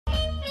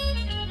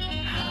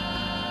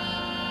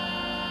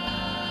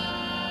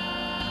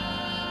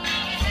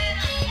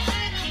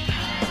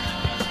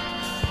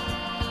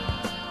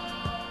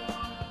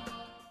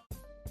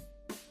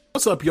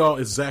What's up, y'all?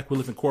 It's Zach with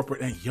Living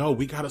Corporate, and yo,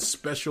 we got a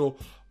special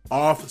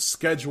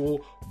off-schedule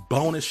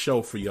bonus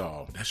show for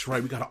y'all. That's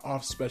right, we got an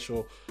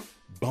off-special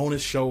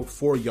bonus show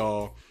for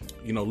y'all.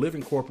 You know,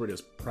 Living Corporate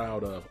is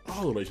proud of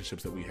all the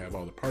relationships that we have,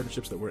 all the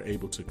partnerships that we're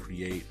able to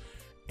create,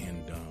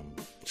 and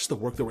just the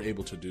work that we're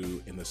able to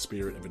do in the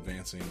spirit of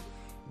advancing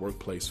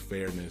workplace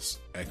fairness,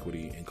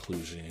 equity,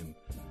 inclusion.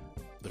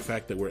 The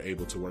fact that we're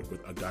able to work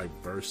with a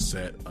diverse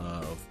set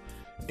of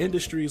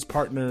industries,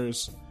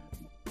 partners,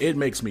 it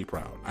makes me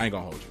proud. I ain't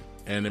gonna hold you.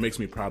 And it makes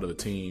me proud of the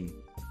team,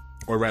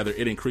 or rather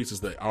it increases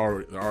the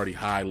already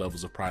high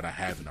levels of pride I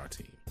have in our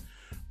team.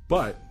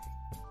 But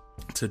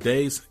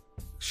today's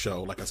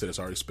show, like I said, it's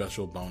already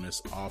special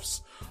bonus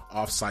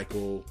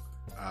off-cycle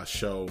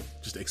show,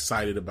 just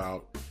excited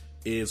about,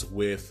 is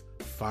with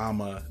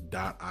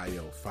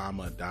Fama.io,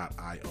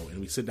 and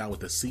we sit down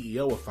with the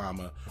CEO of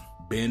Fama,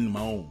 Ben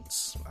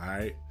Mones. All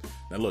right.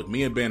 Now look,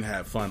 me and Ben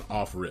had fun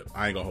off rip.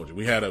 I ain't gonna hold you.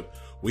 We had a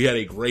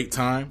great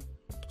time.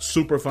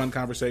 Super fun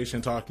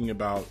conversation talking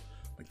about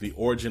like the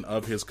origin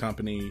of his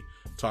company,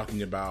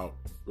 talking about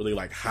really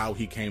like how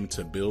he came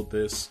to build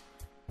this,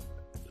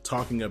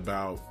 talking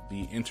about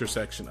the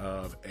intersection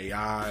of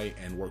AI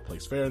and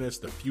workplace fairness,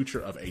 the future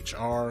of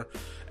HR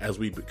as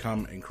we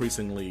become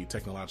increasingly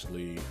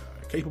technologically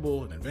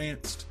capable and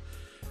advanced.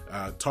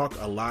 Talk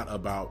a lot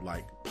about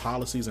like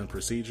policies and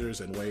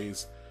procedures and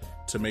ways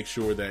to make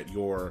sure that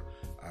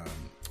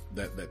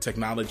that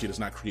technology does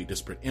not create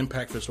disparate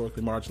impact for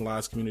historically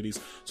marginalized communities.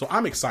 So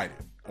I'm excited,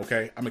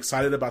 okay? I'm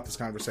excited about this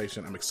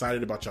conversation. I'm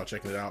excited about y'all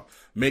checking it out.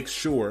 Make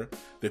sure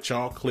that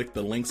y'all click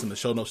the links in the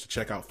show notes to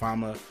check out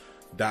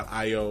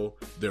Fama.io,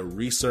 their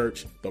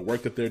research, the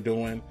work that they're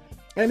doing.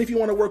 And if you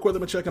want to work with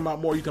them and check them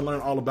out more, you can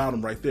learn all about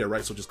them right there,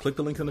 right? So just click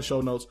the link in the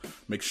show notes.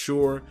 Make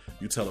sure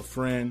you tell a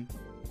friend,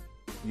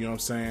 you know what I'm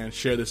saying?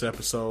 Share this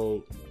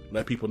episode.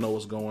 Let people know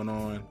what's going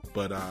on.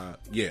 But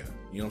yeah,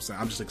 you know what I'm saying?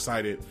 I'm just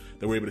excited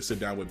that we're able to sit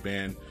down with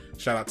Ben.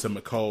 Shout out to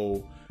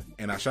Nicole,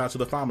 and shout out to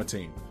the Fama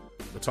team.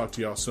 We'll talk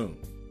to y'all soon,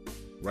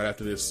 right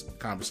after this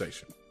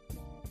conversation.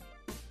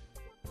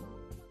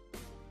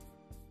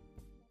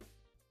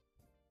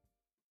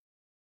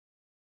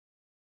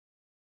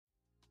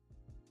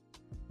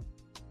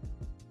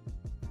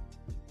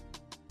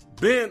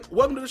 Ben,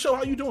 welcome to the show.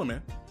 How you doing,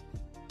 man?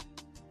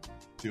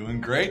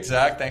 Doing great,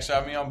 Zach. Thanks for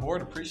having me on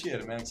board.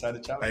 Appreciate it, man.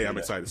 Excited to chat with you. Hey, I'm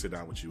excited to sit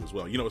down with you as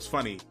well. You know, it's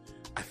funny.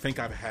 I think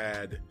we've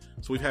had,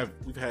 I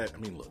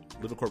mean, look,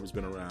 Living Corporate's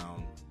been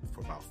around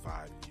for about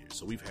 5 years.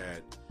 So we've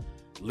had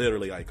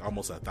literally like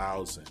almost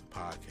 1,000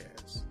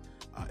 podcasts,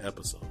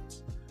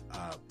 episodes.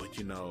 But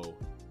you know,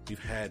 we've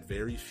had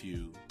very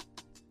few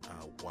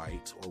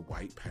white or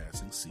white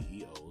passing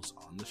CEOs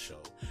on the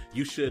show.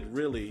 You should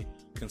really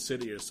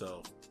consider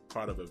yourself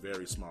part of a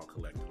very small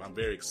collective. I'm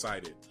very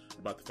excited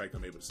about the fact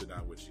I'm able to sit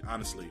down with you.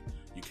 Honestly,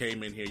 you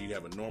came in here, you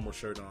have a normal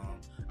shirt on.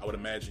 I would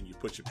imagine you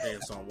put your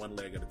pants on one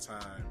leg at a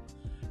time.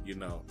 You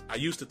know, I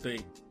used to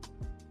think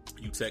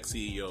you tech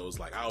CEOs,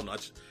 like, I don't know,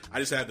 I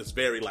just had this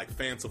very like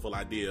fanciful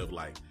idea of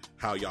like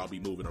how y'all be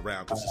moving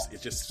around, because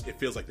it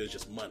feels like there's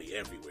just money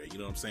everywhere, you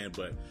know what I'm saying?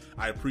 But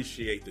I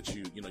appreciate that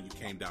you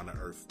came down to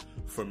earth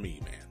for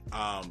me, man.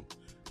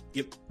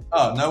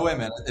 Oh, no way,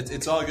 man.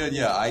 It's all good.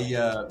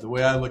 Yeah, the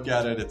way I look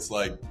at it, it's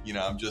like,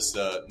 I'm just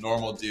a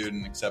normal dude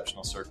in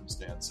exceptional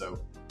circumstance.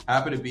 So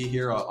happy to be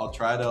here. I'll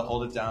try to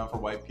hold it down for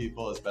white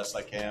people as best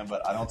I can,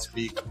 but I don't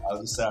speak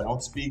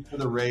for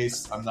the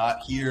race. I'm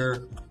not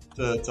here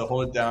to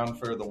hold it down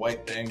for the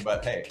white thing.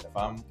 But hey, if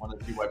I'm one of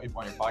the few white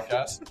people on your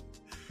podcast,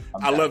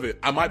 I love it.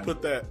 I might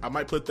put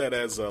that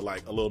as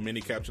like a little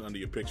mini caption under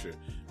your picture.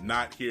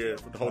 Not here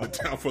to hold it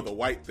down for the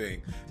white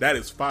thing. That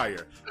is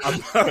fire.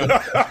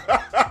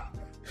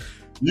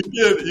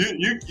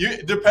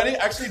 Depending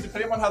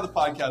on how the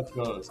podcast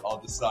goes, I'll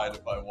decide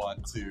if I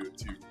want to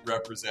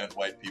represent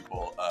white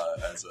people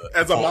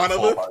as a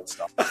monolith.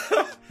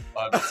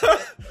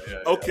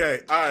 Okay,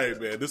 all right,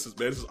 man. This is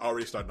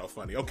already starting off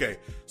funny. Okay,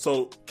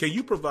 so can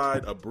you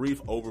provide a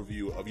brief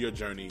overview of your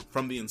journey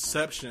from the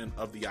inception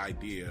of the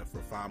idea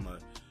for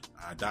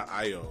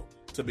Fama.io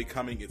to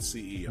becoming its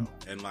CEO?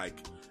 And like,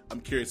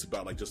 I'm curious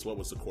about like just what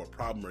was the core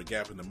problem or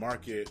gap in the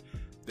market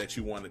that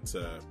you wanted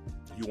to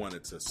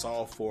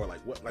solve for? Like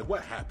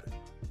what happened?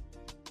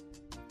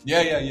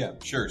 Yeah,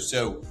 sure.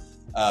 So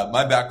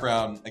my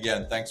background,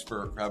 again, thanks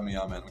for having me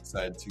on, man. I'm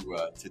excited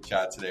to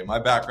chat today. My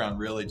background,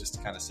 really just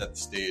to kind of set the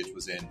stage,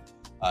 was in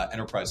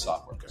enterprise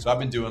software. Okay. So I've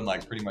been doing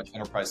like pretty much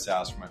enterprise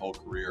SaaS for my whole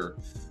career.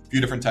 A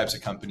few different types of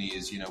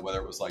companies,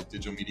 whether it was like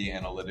digital media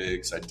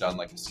analytics, I'd done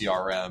like a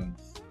CRM,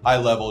 high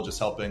level, just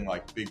helping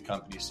like big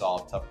companies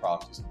solve tough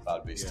problems using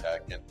cloud-based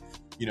tech. And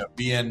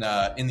being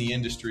in the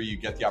industry, you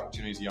get the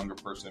opportunity as a younger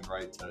person,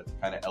 right, to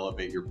kind of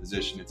elevate your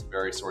position. It's a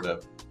very sort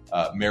of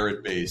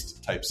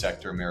merit-based type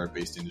sector,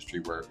 merit-based industry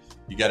where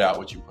you get out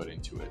what you put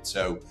into it.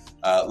 So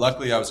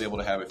luckily, I was able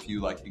to have a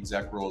few like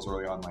exec roles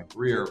early on in my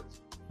career.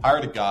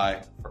 Hired a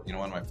guy for,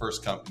 one of my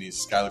first companies.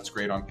 This guy looks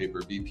great on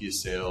paper, VP of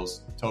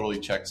sales, totally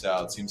checks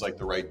out, seems like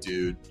the right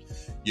dude.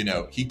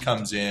 He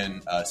comes in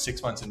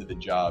 6 months into the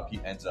job, he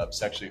ends up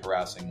sexually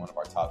harassing one of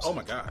our top Oh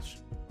my gosh.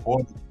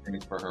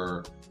 screening for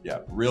her. Yeah,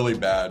 really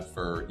bad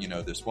for,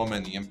 this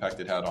woman, the impact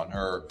it had on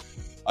her,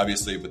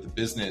 obviously, but the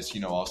business,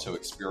 also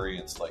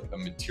experienced like a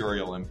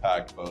material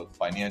impact, both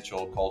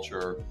financial,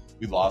 culture.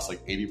 We lost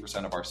like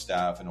 80% of our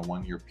staff in a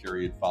 1-year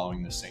period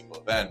following this single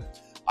event.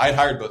 I'd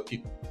hired both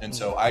people. And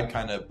so I'd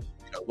kind of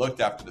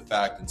looked after the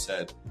fact and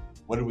said,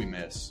 what did we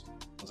miss?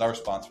 Was I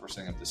responsible for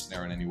setting up this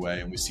snare in any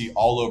way? And we see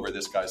all over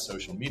this guy's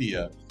social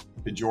media,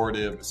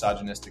 pejorative,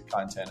 misogynistic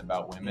content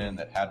about women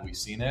that had we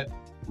seen it,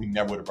 we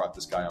never would have brought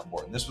this guy on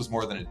board. And this was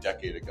more than a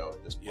decade ago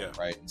at this point,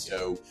 right? And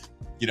so,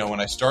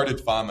 when I started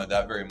Fama,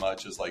 that very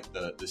much is like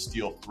the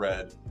steel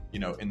thread,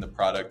 in the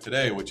product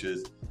today, which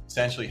is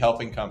essentially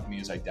helping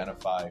companies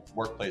identify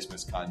workplace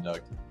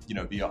misconduct,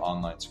 via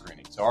online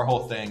screening. So our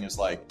whole thing is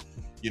like,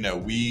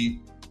 we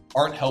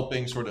aren't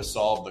helping sort of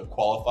solve the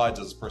qualified,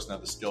 does this person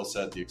have the skill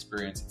set, the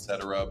experience, et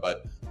cetera,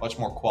 but much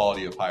more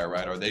quality of hire,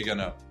 right? Are they going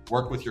to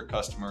work with your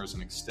customers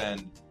and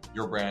extend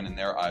your brand in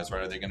their eyes,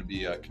 right? Are they going to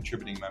be a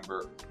contributing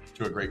member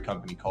to a great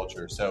company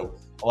culture? So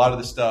a lot of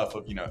the stuff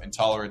of,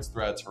 intolerance,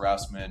 threats,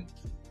 harassment,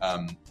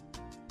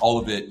 all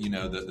of it,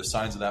 the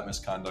signs of that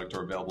misconduct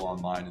are available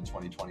online in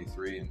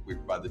 2023, and we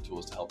provide the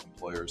tools to help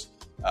employers,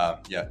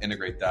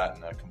 integrate that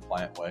in a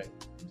compliant way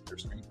into their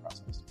screening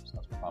process. So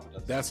that's what Fama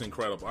does. That's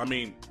incredible. I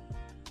mean,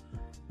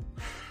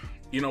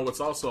 what's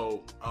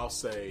also, I'll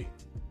say,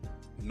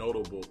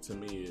 notable to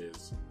me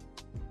is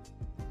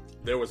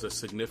there was a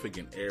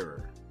significant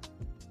error,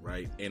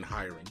 right, in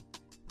hiring.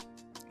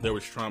 There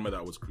was trauma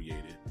that was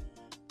created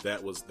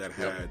that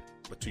had,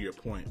 but to your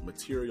point,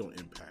 material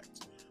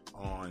impact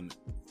on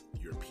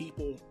your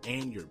people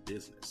and your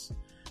business.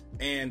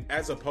 And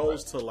as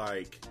opposed to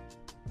like,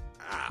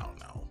 I don't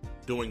know,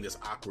 doing this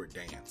awkward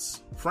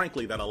dance,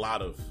 frankly, that a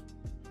lot of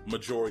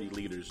majority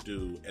leaders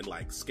do, and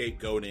like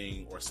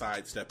scapegoating or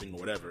sidestepping or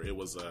whatever, it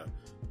was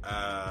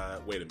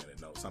wait a minute,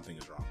 no, something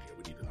is wrong here.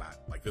 We need to not,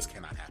 like, this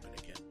cannot happen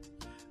again.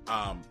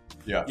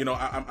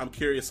 I'm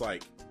curious,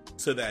 like,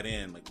 to that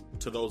end, like,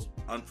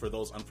 for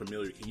those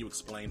unfamiliar, can you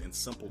explain in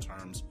simple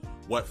terms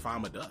what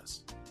Fama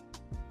does?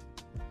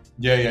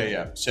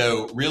 Yeah.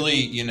 So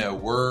really,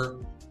 we're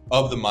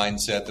of the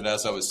mindset that,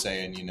 as I was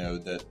saying,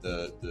 that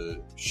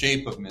the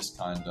shape of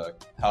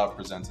misconduct, how it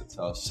presents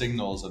itself,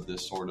 signals of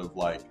this sort of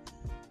like,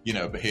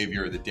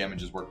 behavior that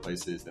damages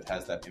workplaces, that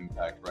has that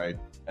impact, right?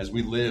 As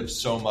we live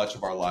so much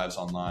of our lives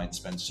online,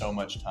 spend so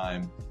much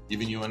time,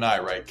 even you and I,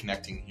 right,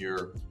 connecting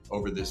here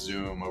over this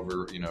Zoom,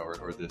 over,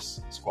 or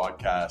this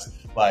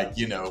Squadcast, like,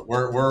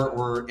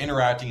 we're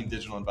interacting in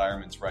digital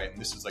environments, right? And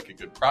this is like a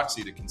good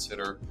proxy to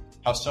consider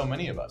how so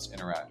many of us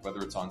interact,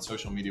 whether it's on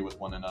social media with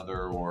one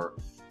another or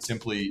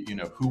simply,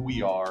 who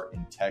we are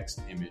in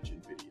text, image,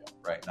 and video,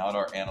 right? Not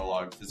our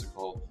analog,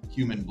 physical,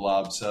 human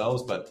blob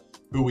selves, but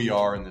who we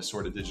are in this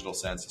sort of digital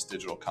sense, this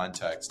digital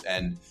context.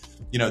 And,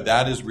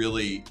 that is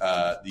really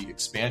the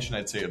expansion,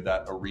 I'd say, of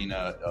that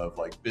arena of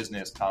like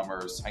business,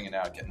 commerce, hanging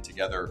out, getting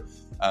together,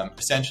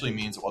 essentially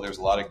means that while there's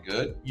a lot of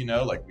good,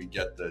 like we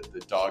get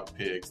the dog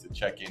pics, the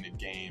check-in at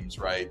games,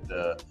 right?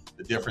 The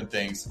different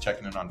things, the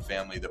checking in on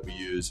family that we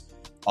use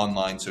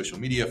online social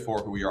media for,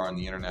 who we are on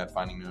the internet,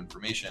 finding new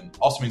information,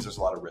 also means there's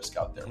a lot of risk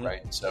out there,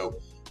 right? And so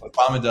what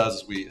Fama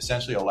does is we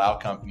essentially allow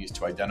companies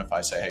to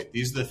identify, say, hey,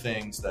 these are the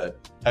things, that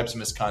types of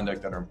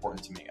misconduct that are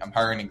important to me. I'm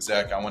hiring an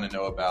exec. I want to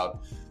know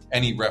about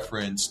any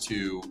reference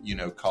to,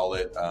 call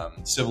it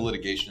civil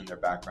litigation in their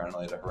background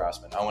related to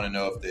harassment. I want to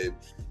know if they've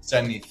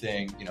said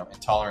anything,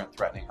 intolerant,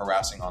 threatening,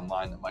 harassing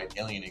online that might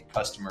alienate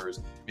customers.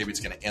 Maybe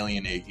it's going to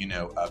alienate,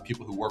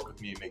 people who work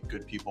with me, make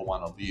good people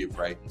want to leave,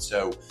 right? And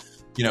so,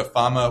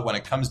 Fama, when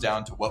it comes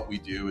down to what we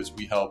do, is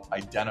we help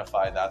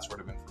identify that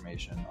sort of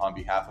information on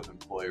behalf of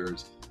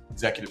employers,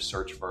 executive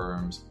search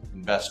firms,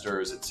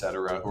 investors, et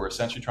cetera, who are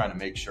essentially trying to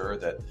make sure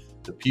that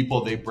the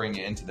people they bring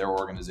into their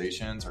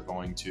organizations are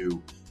going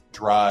to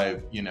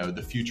drive,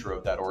 the future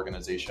of that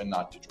organization,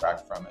 not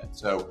detract from it.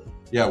 So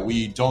yeah,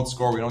 we don't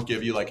score. We don't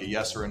give you like a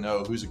yes or a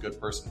no, who's a good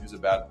person, who's a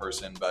bad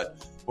person.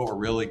 But what we're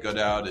really good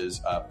at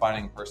is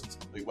finding a person's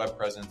complete web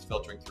presence,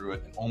 filtering through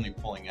it, and only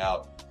pulling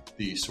out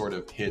the sort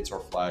of hits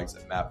or flags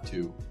that map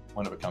to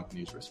one of a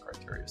company's risk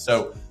criteria.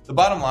 So the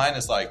bottom line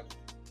is like,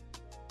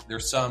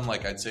 there's some,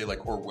 like, I'd say like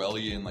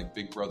Orwellian, like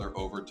Big Brother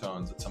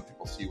overtones that some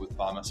people see with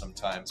Fama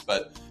sometimes.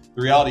 But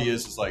the reality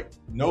is like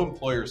no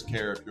employers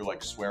care if you're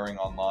like swearing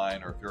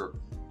online or if you're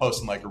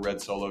posting like a red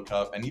Solo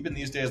cup. And even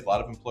these days, a lot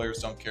of employers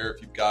don't care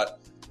if you've got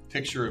a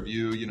picture of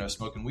you,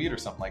 smoking weed or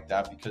something like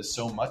that, because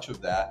so much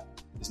of that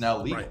is now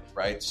legal,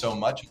 right? So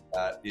much of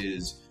that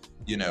is,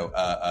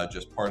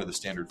 just part of the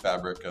standard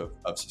fabric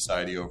of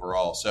society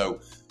overall.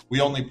 So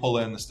we only pull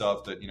in the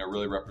stuff that,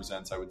 really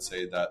represents, I would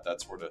say,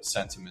 that sort of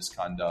sense of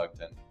misconduct,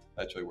 and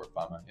that's really where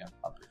Fama,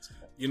 operates.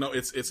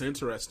 It's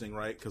interesting,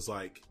 right? Because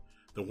like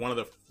one of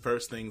the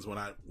first things when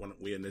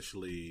we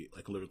initially,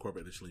 like Living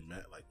Corporate initially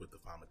met, like with the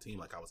Fama team,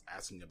 like I was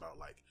asking about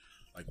like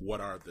what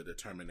are the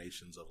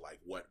determinations of like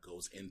what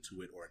goes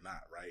into it or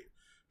not, right?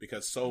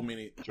 Because so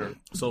many,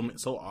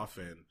 so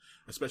often,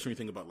 especially when you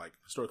think about like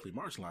historically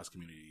marginalized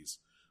communities,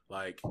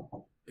 like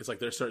it's like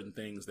there's certain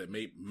things that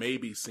may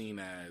be seen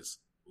as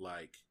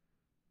like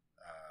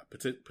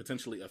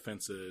potentially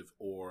offensive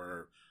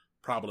or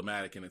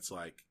problematic, and it's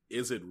like,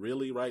 is it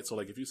really right? So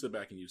like, if you sit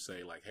back and you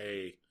say like,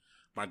 hey,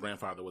 my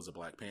grandfather was a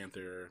Black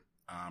Panther,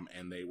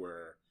 and they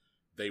were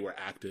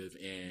active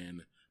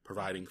in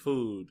providing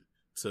food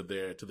to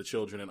the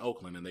children in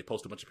Oakland, and they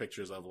post a bunch of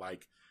pictures of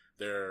like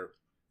their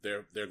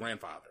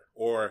grandfather,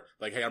 or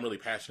like, hey, I'm really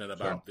passionate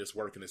about this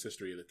work and this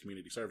history of the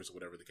community service, or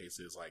whatever the case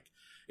is. Like,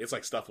 it's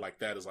like stuff like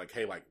that is like,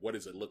 hey, like, what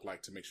does it look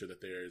like to make sure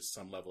that there is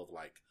some level of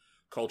like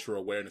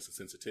cultural awareness and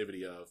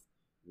sensitivity of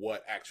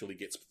what actually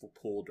gets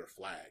pulled or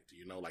flagged,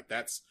 you know? Like,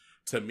 that's,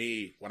 to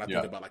me, when I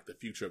think about like the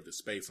future of the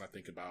space, and I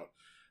think about,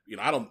 you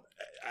know,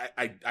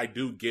 I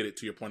do get it,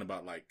 to your point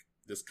about like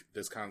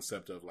this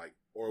concept of like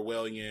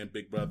Orwellian,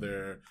 Big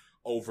Brother,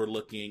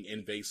 overlooking,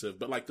 invasive,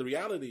 but like the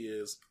reality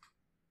is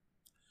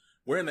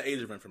we're in the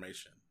age of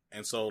information.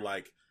 And so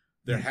like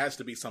there has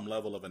to be some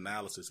level of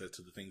analysis as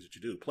to the things that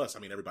you do. Plus, I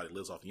mean, everybody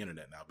lives off the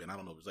internet now, Ben. I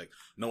don't know if it's like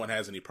no one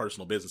has any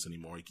personal business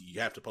anymore.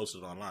 You have to post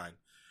it online.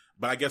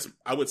 But I guess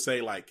I would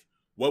say like,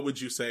 what would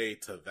you say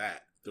to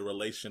that? The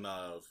relation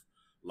of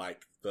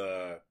like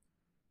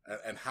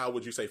and how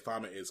would you say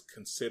Fama is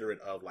considerate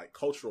of like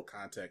cultural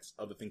context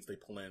of the things they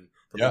pull in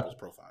from people's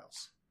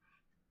profiles?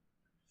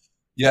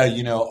 Yeah,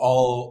 you know,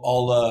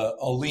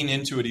 I'll lean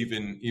into it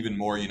even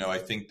more. You know, I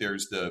think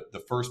there's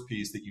the first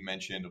piece that you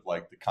mentioned of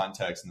like the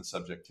context and the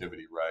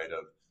subjectivity, right?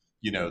 Of,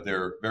 you know,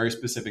 there are very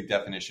specific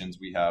definitions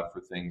we have for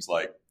things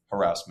like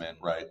harassment,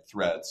 right?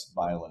 Threats,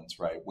 violence,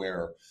 right?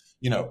 Where,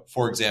 you know,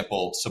 for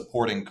example,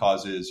 supporting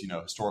causes, you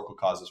know, historical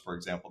causes, for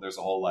example, there's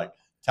a whole like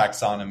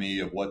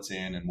taxonomy of what's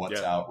in and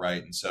what's out,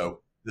 right? And so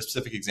the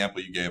specific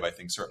example you gave, I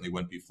think certainly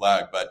wouldn't be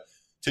flagged, but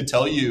to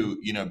tell you,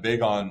 you know,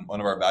 big on one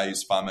of our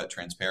values, FAMA,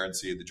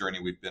 transparency, the journey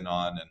we've been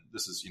on, and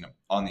this is, you know,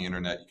 on the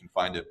internet, you can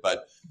find it.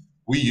 But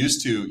we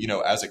used to, you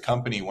know, as a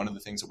company, one of the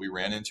things that we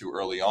ran into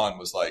early on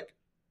was like,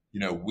 you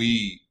know,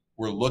 we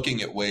were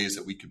looking at ways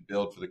that we could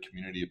build for the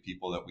community of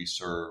people that we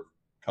serve,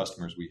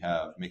 customers we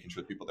have, making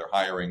sure the people they're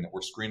hiring, that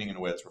we're screening in a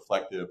way that's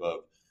reflective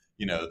of,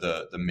 you know,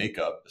 the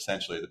makeup,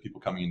 essentially, the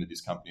people coming into these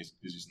companies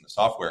using the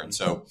software. And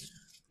so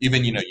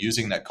even, you know,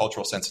 using that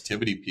cultural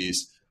sensitivity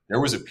piece, there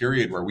was a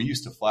period where we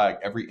used to flag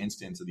every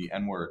instance of the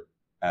N-word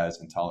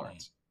as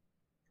intolerance,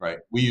 right?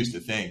 We used to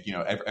think, you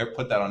know,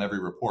 put that on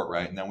every report,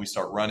 right? And then we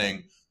start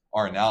running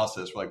our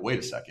analysis. We're like, wait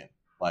a second,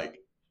 like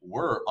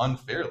we're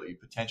unfairly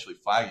potentially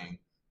flagging,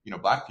 you know,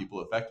 Black people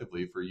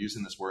effectively for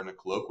using this word in a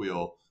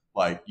colloquial,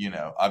 like, you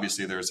know,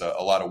 obviously there's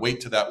a lot of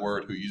weight to that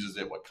word, who uses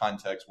it, what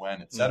context,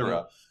 when, et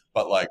cetera.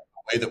 But like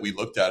the way that we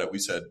looked at it, we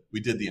said, we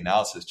did the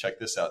analysis, check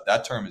this out.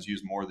 That term is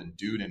used more than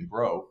dude and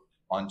bro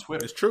on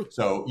Twitter. It's true.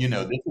 So, you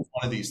know, this is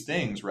one of these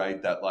things,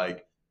 right? That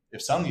like,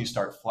 if suddenly you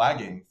start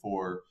flagging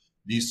for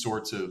these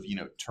sorts of, you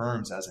know,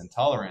 terms as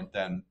intolerant,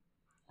 then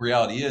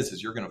reality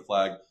is you're going to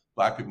flag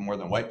Black people more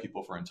than white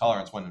people for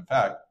intolerance, when in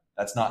fact,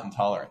 that's not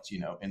intolerance, you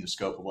know, in the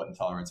scope of what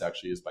intolerance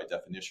actually is by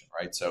definition,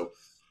 right? So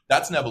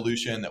that's an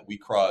evolution that we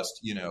crossed,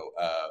 you know,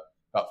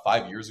 about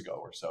 5 years ago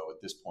or so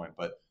at this point.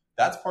 But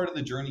that's part of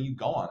the journey you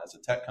go on as a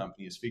tech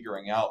company, is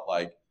figuring out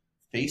like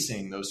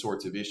facing those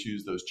sorts of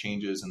issues, those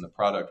changes in the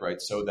product, right?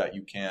 So that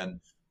you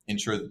can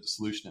ensure that the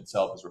solution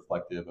itself is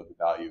reflective of the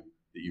value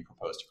that you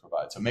propose to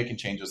provide. So making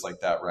changes like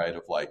that, right?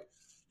 Of like,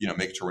 you know,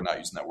 making sure we're not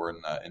using that word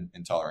in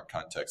intolerant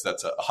context.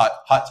 That's a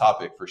hot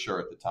topic for sure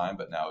at the time,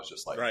 but now it's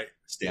just like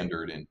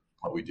standard in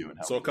what we do and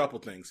how. So a couple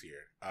things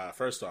here.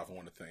 First off, I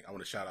want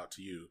to shout out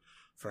to you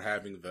for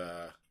having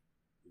the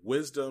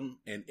wisdom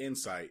and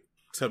insight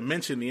to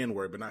mention the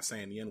N-word, but not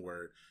saying the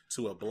N-word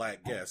to a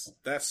Black guest.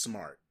 That's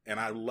smart. And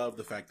I love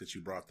the fact that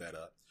you brought that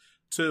up.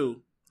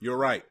 2, you're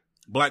right.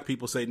 Black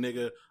people say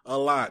nigga a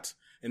lot.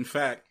 In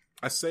fact,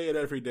 I say it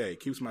every day. It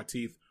keeps my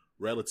teeth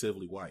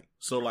relatively white.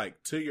 So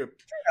like to your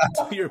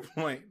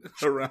point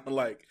around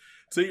like,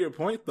 to your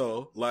point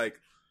though, like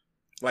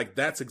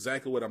that's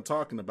exactly what I'm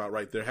talking about,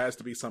 right? There has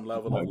to be some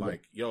level of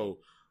like, yo,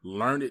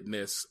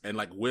 learnedness and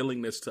like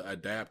willingness to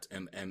adapt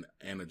and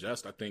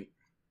adjust. I think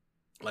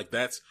like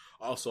that's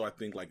also, I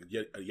think like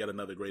yet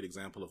another great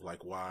example of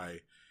like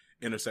why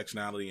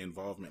intersectionality and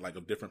involvement, like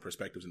of different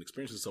perspectives and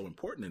experiences, is so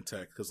important in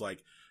tech. Cause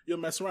like you'll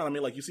mess around. I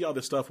mean, like you see all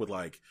this stuff with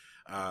like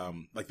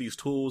these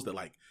tools that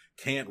like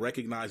can't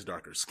recognize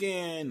darker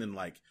skin and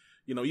like,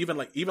 you know, even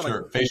like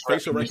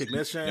facial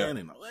recognition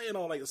and, you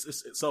know, like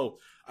it's so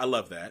I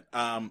love that.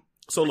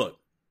 So look,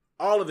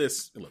 all of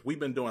this, we've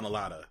been doing a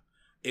lot of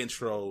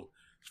intro,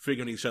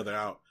 figuring each other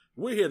out.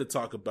 We're here to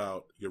talk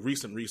about your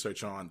recent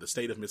research on the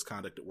state of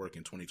misconduct at work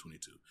in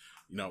 2022.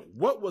 You know,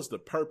 what was the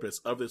purpose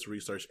of this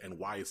research and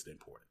why is it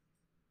important?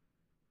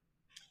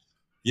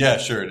 Yeah,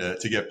 sure.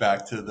 To get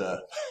back to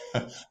the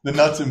the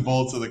nuts and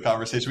bolts of the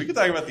conversation, we can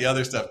talk about the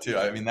other stuff too.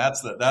 I mean,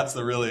 that's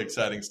the really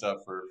exciting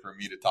stuff for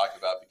me to talk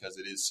about, because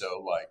it is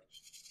so like,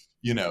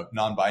 you know,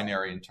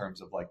 non-binary in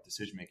terms of like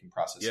decision-making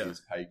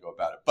processes, how you go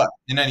about it. But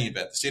in any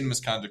event, the state of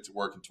misconduct at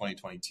work in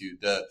 2022,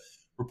 the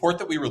report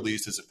that we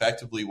released is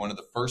effectively one of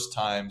the first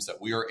times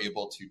that we are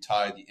able to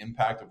tie the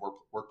impact of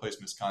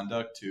workplace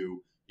misconduct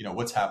to, you know,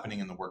 what's happening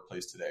in the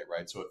workplace today,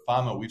 right? So at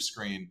FAMA, we've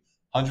screened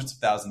hundreds of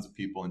thousands of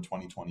people in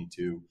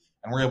 2022.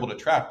 and we're able to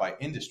track by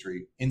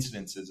industry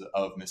incidences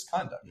of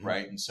misconduct,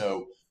 right? And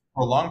so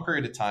for a long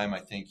period of time, I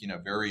think,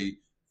 very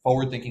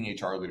forward-thinking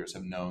HR leaders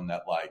have known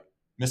that like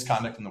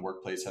misconduct in the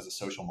workplace has a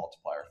social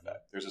multiplier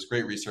effect. There's this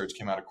great research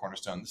came out of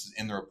Cornerstone. This is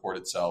in the report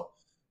itself,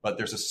 but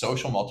there's a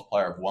social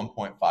multiplier of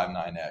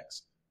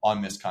 1.59x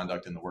on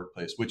misconduct in the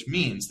workplace, which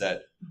means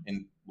that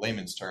in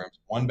layman's terms,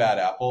 one bad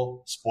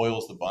apple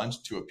spoils the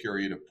bunch to a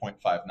period of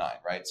 0.59,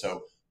 right?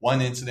 So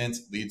one incident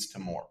leads to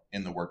more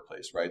in the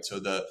workplace, right? So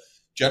the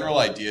general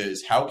idea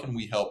is how can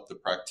we help the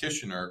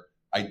practitioner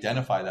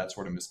identify that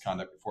sort of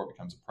misconduct before it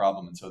becomes a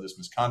problem? And so this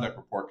misconduct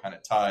report kind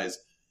of ties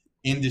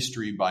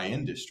industry by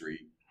industry.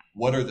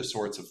 What are the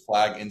sorts of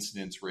flag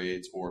incidence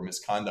rates or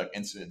misconduct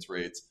incidence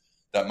rates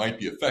that might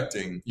be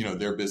affecting,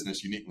 their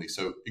business uniquely?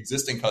 So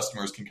existing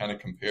customers can kind of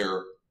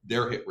compare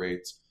their hit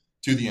rates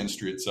to the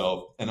industry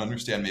itself and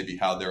understand maybe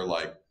how their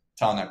like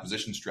talent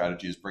acquisition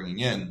strategy is bringing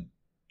in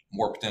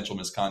more potential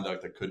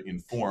misconduct that could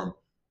inform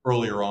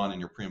earlier on in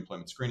your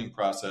pre-employment screening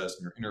process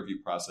and your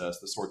interview process,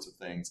 the sorts of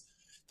things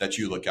that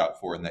you look out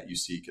for and that you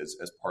seek as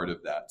part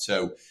of that.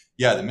 So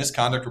yeah, the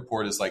misconduct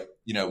report is like,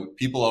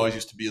 people always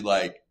used to be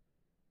like,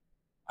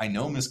 I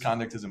know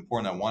misconduct is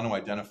important. I want to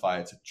identify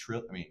it's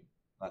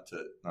not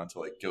to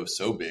like go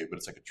so big, but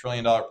it's like $1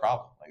 trillion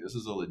problem. Like this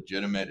is a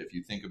legitimate, if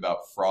you think about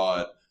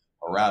fraud,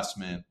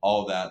 harassment,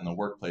 all of that in the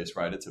workplace,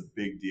 right? It's a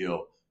big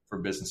deal for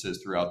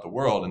businesses throughout the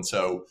world. And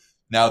so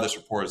now this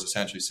report is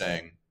essentially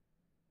saying,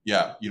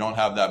 yeah, you don't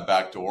have that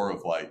back door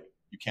of like,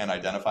 you can't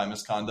identify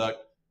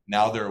misconduct.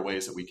 Now there are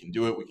ways that we can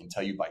do it. We can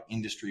tell you by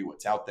industry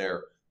what's out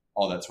there,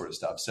 all that sort of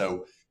stuff.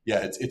 So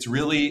yeah, it's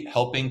really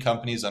helping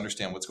companies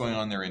understand what's going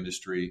on in their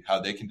industry, how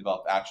they can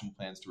develop action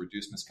plans to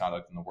reduce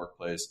misconduct in the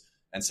workplace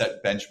and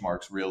set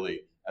benchmarks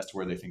really as to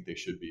where they think they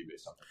should be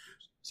based on their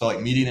peers. So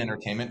like media and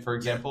entertainment, for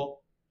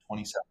example,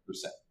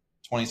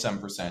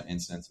 27%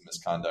 incidents of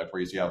misconduct,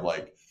 whereas you have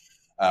like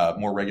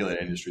more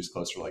regulated industries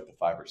closer to like the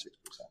 5 or 6%.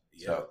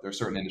 Yeah. So there are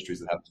certain industries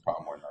that have this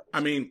problem more than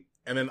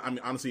others.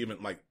 Honestly,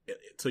 even like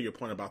to your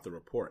point about the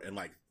report and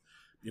like,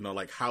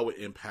 like how it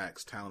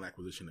impacts talent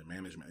acquisition and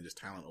management and just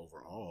talent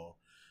overall,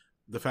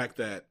 the fact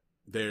that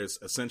there's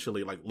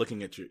essentially like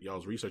looking at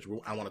y'all's research.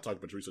 I want to talk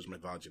about your research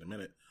methodology in a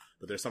minute,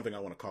 but there's something I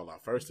want to call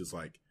out first is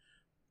like,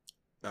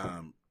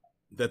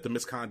 that the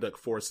misconduct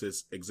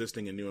forces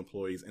existing and new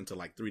employees into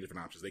like 3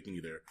 different options. They can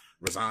either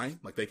resign,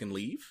 like they can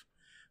leave,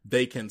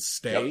 they can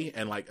stay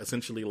and like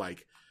essentially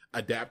like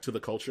adapt to the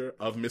culture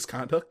of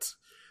misconduct,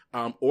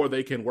 or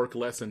they can work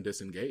less and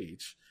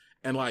disengage.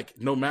 And like,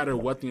 no matter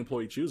what the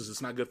employee chooses,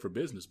 it's not good for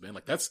business, man.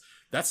 Like that's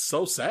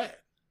so sad.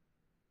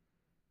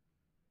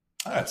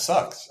 That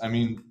sucks. I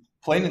mean,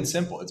 plain and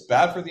simple. It's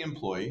bad for the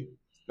employee.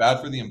 It's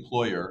bad for the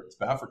employer. It's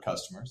bad for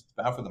customers. It's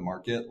bad for the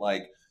market.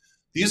 Like,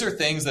 these are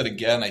things that,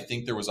 again, I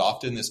think there was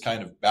often this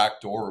kind of back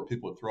door where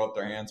people would throw up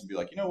their hands and be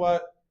like, you know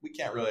what? We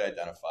can't really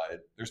identify it.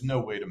 There's no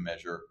way to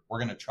measure. We're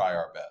going to try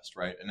our best,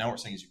 right? And now what we're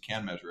saying is you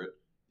can measure it.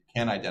 You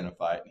can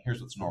identify it. And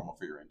here's what's normal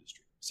for your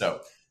industry.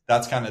 So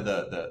that's kind of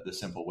the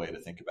simple way to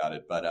think about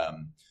it. But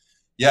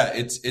yeah,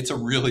 it's a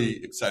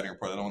really exciting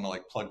report. I don't want to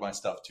like plug my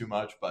stuff too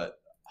much, but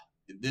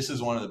this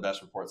is one of the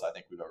best reports I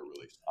think we've ever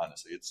released.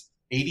 Honestly, it's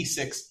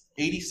 86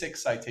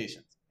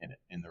 citations in it,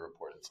 in the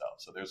report itself.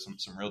 So there's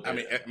some real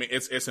data.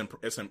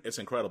 It's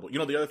incredible. The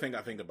other thing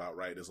I think about,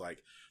 right, is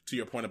like to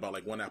your point about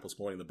like one apple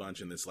spoiling the bunch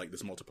and this like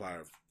this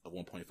multiplier of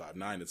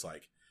 1.59. It's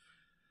like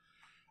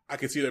I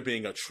could see there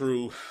being a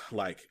true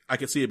like I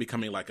could see it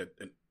becoming like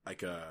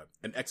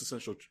an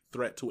existential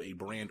threat to a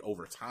brand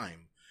over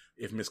time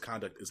if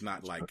misconduct is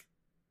not like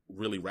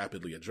really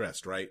rapidly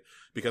addressed, right?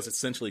 Because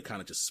essentially kind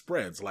of just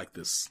spreads like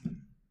this,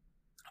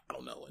 I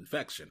don't know,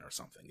 infection or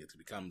something.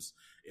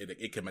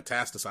 It can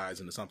metastasize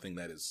into something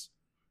that is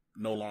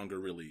no longer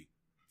really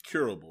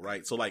curable,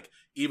 right? So like,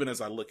 even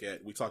as I look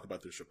at, we talk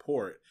about this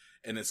report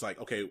and it's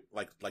like, okay,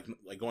 like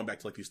going back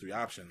to like these 3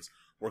 options,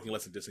 working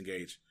less and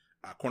disengage.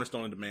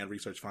 Cornerstone and demand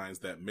research finds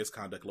that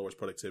misconduct lowers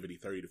productivity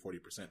 30 to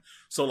 40%.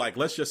 So like,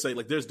 let's just say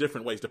like there's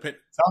different ways.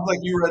 Sounds like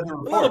you read the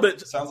report. A little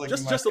bit. Sounds like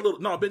just a little.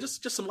 No, but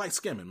just some light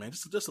skimming, man.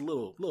 Just a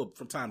little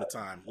from time to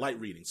time, light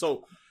reading.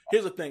 So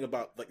here's the thing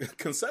about like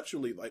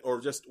conceptually, like,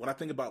 or just when I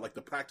think about like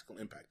the practical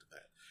impact of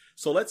that.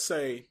 So let's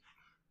say,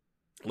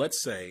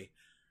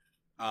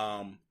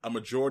 a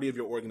majority of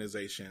your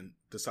organization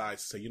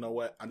decides to say, you know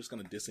what, I'm just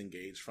going to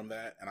disengage from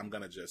that, and I'm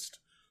going to just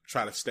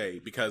try to stay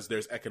because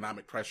there's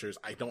economic pressures.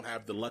 I don't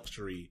have the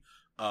luxury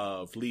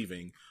of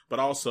leaving, but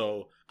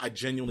also I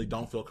genuinely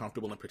don't feel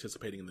comfortable in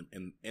participating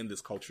in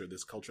this culture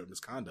of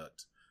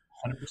misconduct.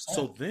 100%.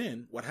 So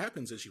then what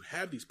happens is you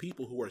have these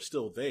people who are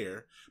still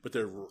there, but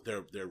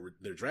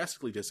they're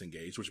drastically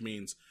disengaged, which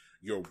means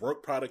your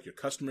work product, your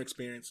customer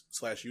experience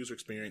 / user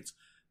experience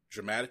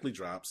dramatically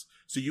drops.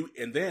 So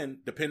and then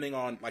depending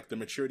on like the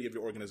maturity of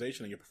your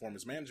organization and your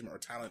performance management or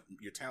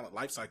your talent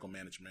lifecycle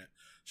management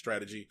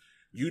strategy,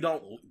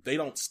 they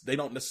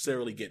don't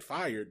necessarily get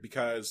fired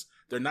because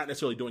they're not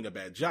necessarily doing a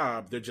bad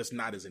job. They're just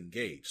not as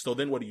engaged. So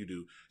then what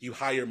do? You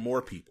hire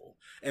more people.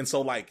 And so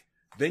like,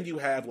 then you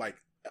have like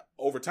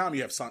over time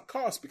you have sunk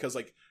costs because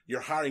like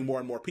you're hiring more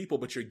and more people,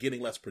 but you're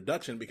getting less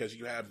production because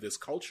you have this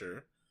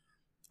culture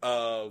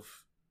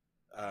of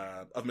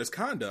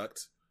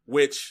misconduct,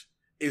 which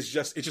is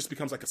just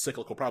becomes like a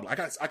cyclical problem.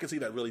 I can see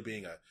that really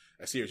being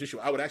a serious issue.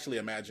 I would actually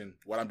imagine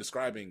what I'm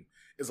describing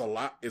is a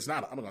lot. It's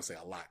not. I'm not going to say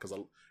a lot because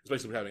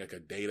especially if we're having like a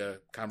data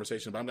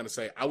conversation. But I'm going to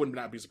say I would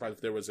not be surprised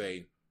if there was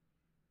a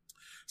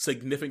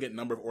significant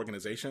number of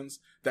organizations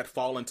that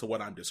fall into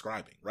what I'm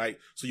describing. Right.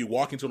 So you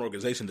walk into an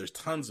organization, there's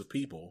tons of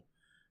people,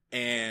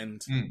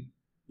 and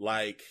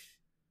like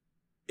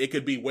it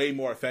could be way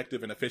more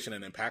effective and efficient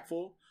and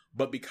impactful,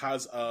 but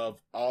because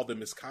of all the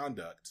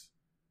misconduct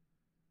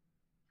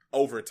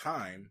over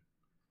time,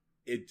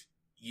 the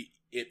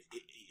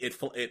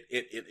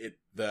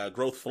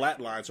growth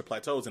flatlines or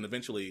plateaus and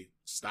eventually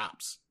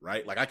stops,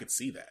 right? Like I could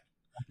see that.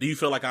 Do you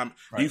feel like I'm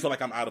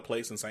out of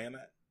place in saying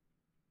that?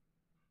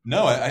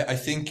 No, I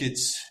think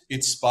it's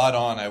spot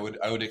on. I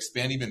would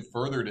expand even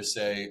further to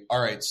say,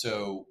 all right,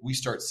 so we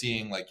start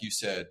seeing, like you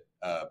said,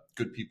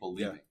 good people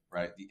leaving,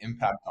 right? The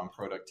impact on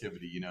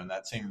productivity, in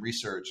that same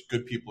research,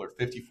 good people are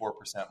 54%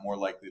 more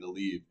likely to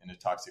leave in a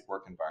toxic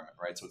work environment,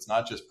 right? So it's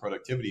not just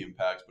productivity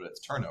impacts, but it's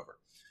turnover.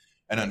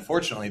 And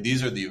unfortunately,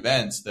 these are the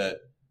events that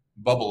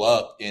bubble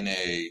up in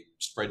a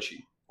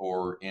spreadsheet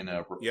or in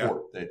a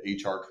report that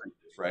HR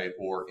creates, right?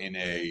 Or in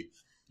a,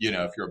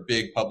 if you're a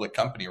big public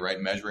company, right,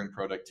 measuring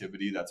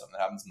productivity, that's something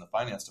that happens in the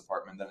finance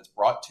department, then it's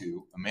brought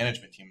to a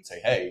management team and say,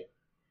 hey,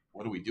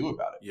 what do we do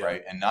about it,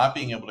 right? And not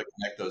being able to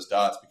connect those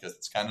dots because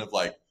it's kind of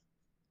like,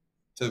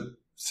 to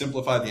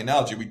simplify the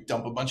analogy, we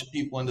dump a bunch of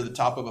people into the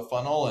top of a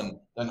funnel and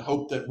then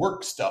hope that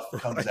work stuff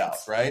comes out,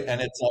 right?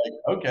 And it's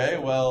like, okay,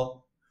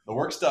 well, the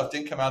work stuff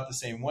didn't come out the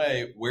same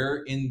way.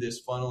 Where in this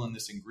funnel, in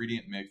this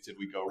ingredient mix, did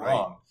we go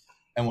wrong?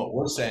 And what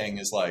we're saying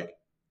is like,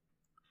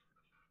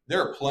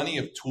 there are plenty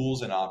of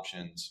tools and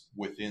options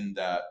within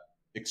that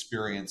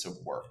experience of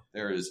work.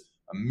 There is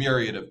a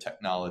myriad of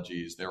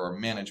technologies. There are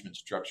management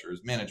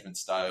structures, management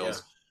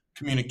styles,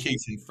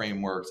 communication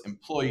frameworks,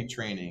 employee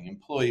training,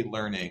 employee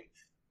learning,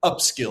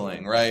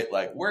 upskilling, right?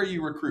 Like where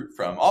you recruit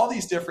from, all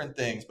these different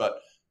things.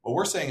 But what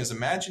we're saying is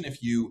imagine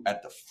if you,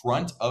 at the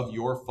front of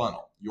your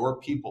funnel,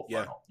 your people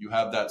funnel, you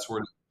have that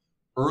sort of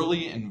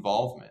early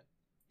involvement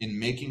in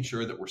making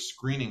sure that we're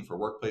screening for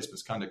workplace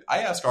misconduct. I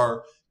ask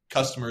our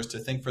customers to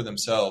think for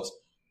themselves,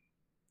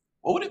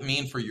 what would it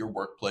mean for your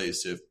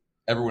workplace if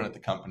everyone at the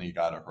company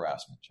got a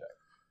harassment check?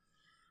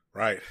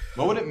 Right.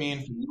 What would it mean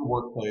for your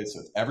workplace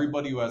if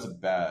everybody who has a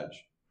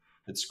badge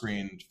had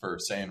screened for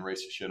saying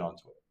racist shit on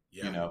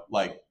Twitter?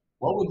 Like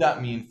what would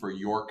that mean for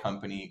your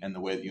company and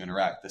the way that you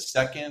interact? The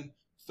second,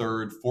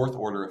 third, fourth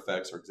order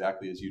effects are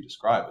exactly as you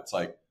describe. It's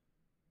like,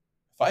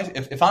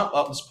 if I'm,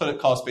 let's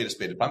call a spade a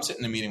spade. If I'm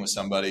sitting in a meeting with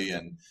somebody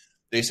and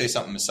they say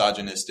something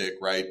misogynistic,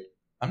 right?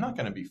 I'm not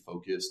going to be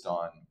focused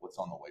on what's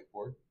on the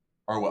whiteboard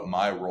or what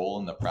my role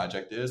in the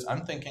project is.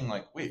 I'm thinking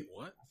like, wait,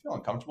 what? I feel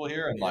uncomfortable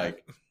here. And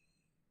like,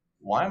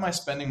 why am I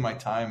spending my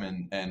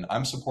time and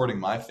I'm supporting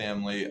my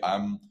family?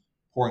 I'm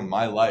pouring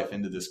my life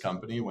into this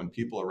company when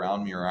people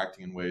around me are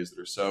acting in ways that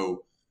are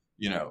so,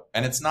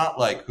 and it's not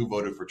like who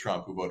voted for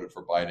Trump, who voted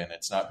for Biden.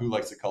 It's not who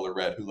likes the color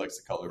red, who likes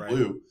the color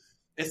blue.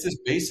 It's this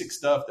basic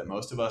stuff that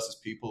most of us as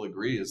people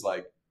agree is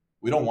like,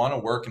 we don't want to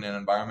work in an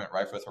environment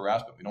rife with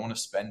harassment. We don't want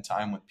to spend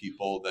time with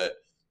people that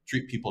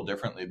treat people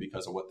differently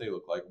because of what they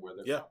look like, where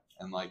they're from.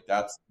 And like,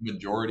 that's the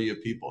majority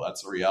of people.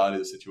 That's the reality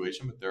of the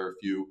situation. But there are a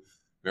few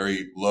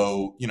very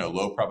low,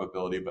 low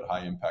probability, but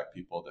high impact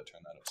people that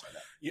turn that upside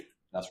down.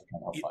 That's what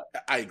kind of help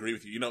find. I agree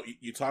with you.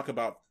 You talk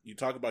about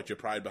your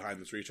pride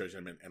behind this research,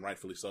 and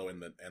rightfully so, and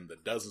the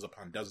dozens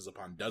upon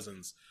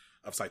dozens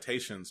of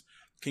citations.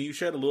 Can you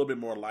shed a little bit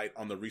more light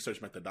on the research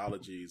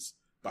methodologies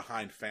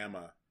behind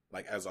FAMA,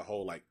 like as a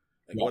whole? Like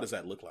what does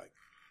that look like?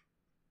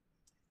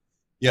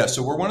 Yeah,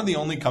 so we're one of the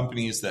only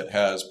companies that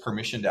has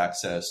permissioned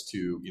access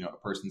to, a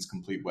person's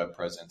complete web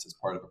presence as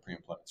part of a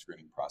pre-employment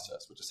screening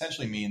process, which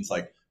essentially means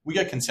like we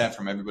get consent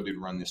from everybody to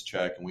run this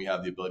check, and we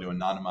have the ability to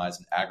anonymize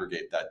and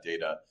aggregate that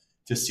data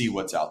to see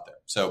what's out there.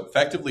 So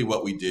effectively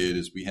what we did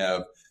is we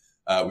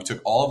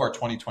took all of our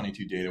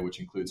 2022 data,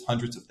 which includes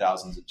hundreds of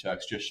thousands of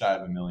checks, just shy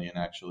of 1 million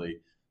actually.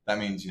 That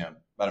means, about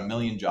 1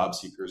 million job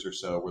seekers or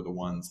so were the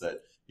ones that,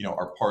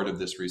 are part of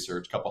this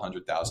research, a couple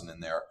 100,000 in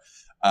there.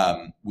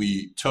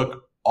 We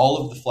took all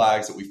of the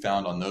flags that we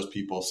found on those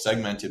people,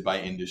 segmented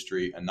by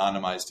industry,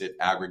 anonymized it,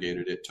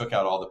 aggregated it, took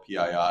out all the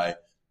PII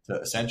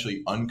to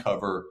essentially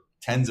uncover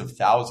tens of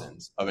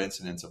thousands of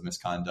incidents of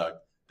misconduct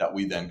that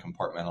we then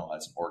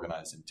compartmentalized and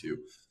organized into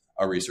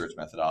a research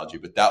methodology.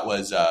 But that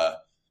was,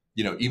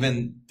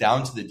 even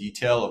down to the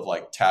detail of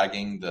like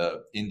tagging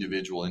the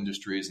individual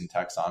industries and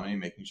taxonomy,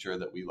 making sure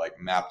that we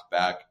like mapped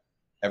back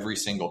every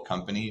single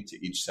company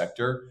to each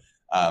sector.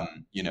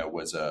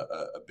 Was a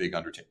big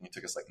undertaking. It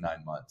took us like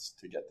 9 months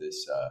to get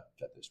this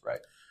right.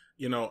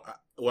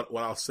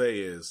 What I'll say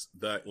is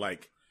that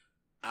like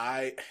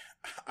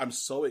I'm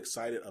so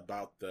excited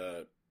about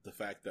the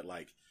fact that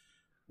like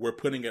we're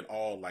putting it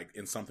all like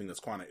in something that's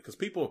quantitative, because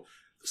people,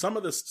 some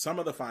of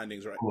the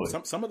findings, right?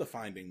 Some of the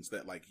findings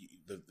that like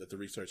that the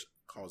research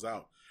calls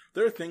out,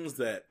 there are things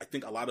that I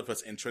think a lot of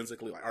us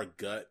intrinsically, like our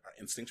gut,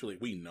 instinctually,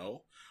 we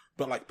know,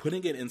 but like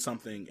putting it in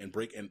something and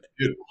 100%,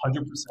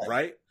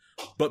 right?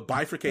 But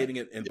bifurcating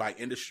it and by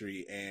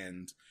industry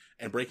and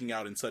breaking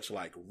out in such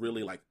like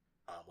really like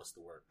what's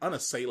the word,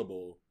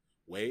 unassailable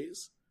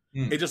ways.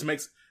 It just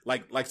makes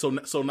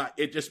so not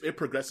it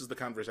progresses the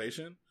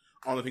conversation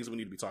on the things that we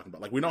need to be talking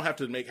about. Like we don't have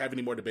to have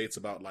any more debates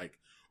about like,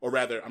 or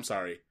rather, I'm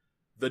sorry,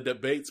 the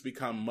debates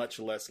become much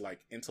less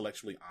like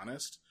intellectually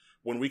honest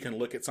when we can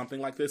look at something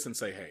like this and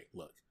say, hey,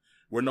 look,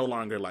 we're no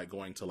longer like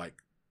going to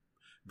like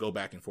go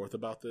back and forth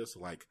about this.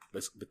 Like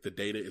the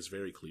data is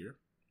very clear.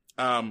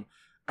 I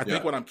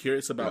think what I'm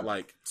curious about,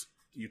 like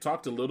you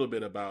talked a little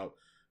bit about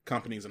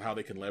companies and how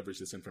they can leverage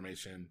this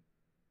information.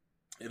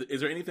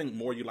 Is there anything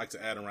more you'd like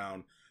to add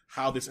around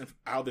how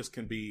this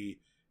can be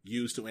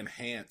used to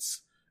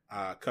enhance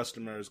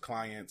customers,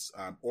 clients,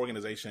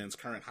 organizations'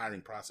 current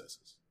hiring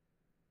processes?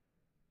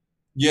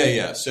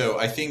 Yeah. So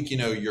I think,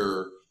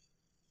 you're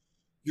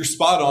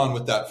spot on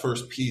with that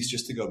first piece,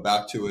 just to go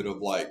back to it,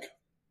 of like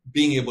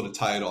being able to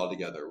tie it all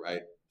together,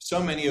 right?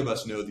 So many of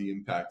us know the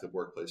impact of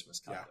workplace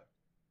misconduct. Yeah.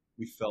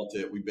 We felt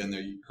it. We've been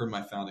there. You heard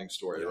my founding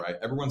story, right?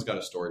 Everyone's got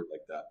a story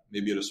like that,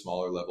 maybe at a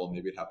smaller level,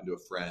 maybe it happened to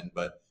a friend,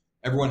 but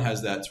everyone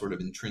has that sort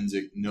of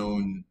intrinsic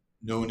known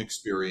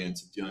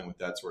experience of dealing with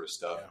that sort of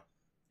stuff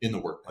in the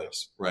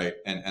workplace, right?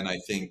 And I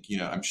think,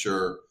 I'm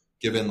sure,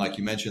 given, like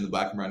you mentioned, the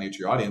Black and brown nature of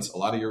your audience, a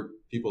lot of your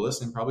people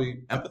listening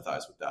probably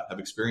empathize with that, have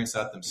experienced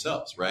that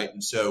themselves, right?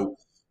 And so,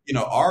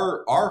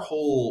 our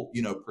whole,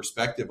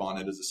 perspective on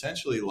it is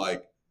essentially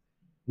like,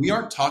 we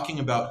aren't talking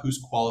about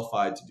who's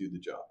qualified to do the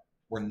job.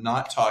 We're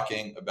not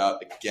talking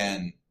about,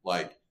 again,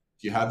 like,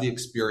 do you have the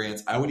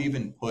experience? I would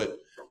even put,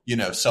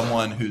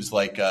 someone who's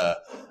like,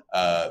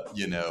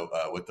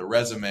 with the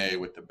resume,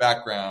 with the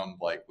background,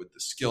 like with the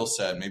skill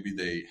set, maybe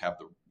they have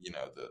the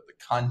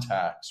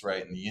contacts,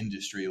 right, in the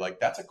industry. Like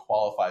that's a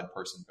qualified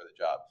person for the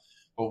job.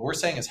 But what we're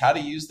saying is how to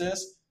use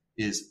this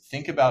is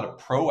think about a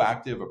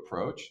proactive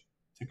approach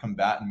to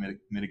combat and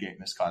mitigate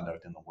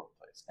misconduct in the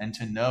workplace, and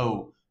to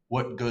know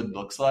what good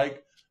looks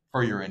like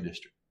for your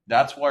industry.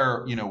 That's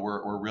where,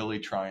 we're really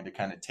trying to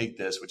kind of take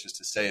this, which is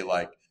to say,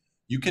 like,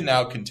 you can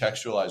now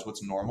contextualize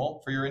what's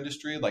normal for your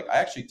industry. Like I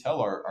actually tell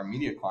our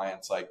media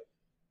clients, like,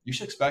 you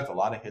should expect a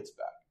lot of hits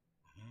back.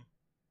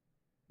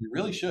 You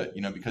really should,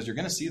 because you're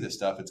going to see this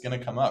stuff. It's going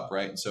to come up,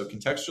 right? And so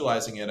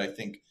contextualizing it, I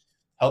think,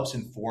 helps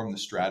inform the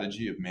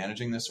strategy of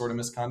managing this sort of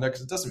misconduct.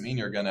 Because it doesn't mean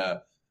you're going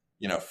to,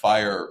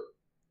 fire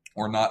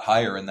or not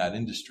hire in that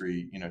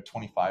industry,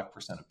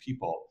 25% of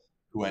people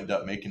who end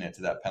up making it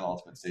to that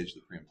penultimate stage of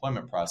the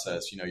pre-employment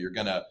process. You're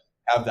going to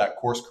have that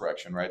course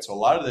correction, right? So a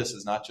lot of this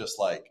is not just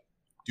like,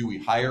 do we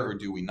hire or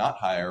do we not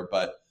hire?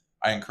 But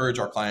I encourage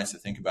our clients to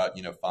think about,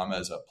 FAMA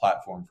as a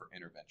platform for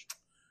intervention.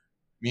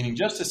 Meaning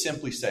just to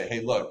simply say,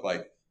 hey, look,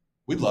 like,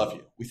 we love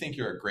you. We think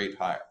you're a great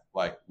hire.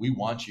 Like, we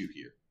want you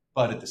here.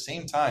 But at the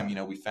same time,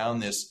 we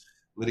found this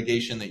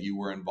litigation that you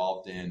were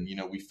involved in.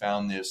 We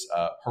found this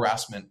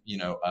harassment,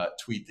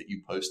 tweet that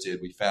you posted.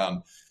 We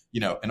found,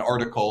 an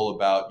article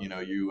about,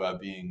 you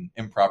being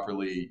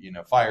improperly,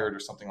 fired or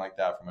something like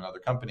that from another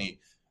company.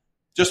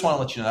 Just want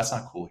to let you know that's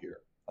not cool here.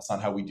 That's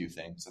not how we do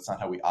things. That's not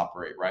how we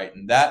operate, right?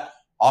 And that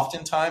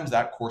oftentimes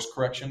that course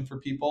correction for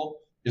people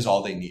is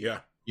all they need. Yeah.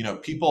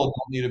 People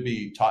don't need to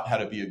be taught how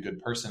to be a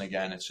good person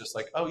again. It's just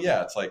like, oh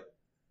yeah, it's like,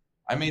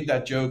 I made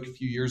that joke a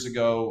few years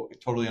ago. I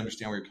totally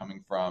understand where you're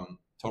coming from.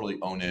 Totally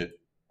own it.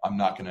 I'm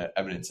not going to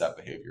evidence that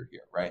behavior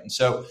here, right? And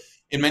so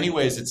in many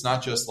ways, it's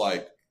not just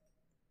like,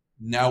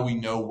 now we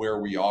know where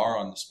we are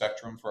on the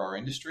spectrum for our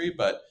industry,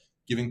 but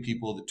giving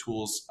people the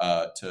tools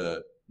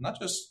to not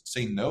just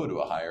say no to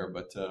a hire,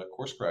 but to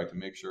course correct and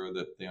make sure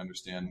that they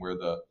understand where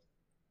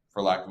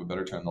for lack of a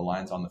better term, the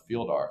lines on the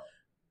field are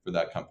for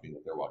that company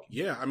that they're walking.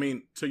 Yeah, I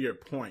mean, to your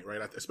point,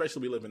 right?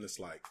 Especially we live in this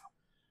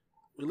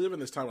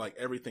time like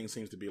everything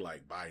seems to be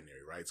like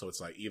binary, right? So it's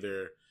like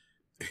either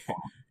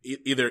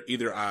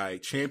I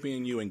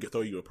champion you and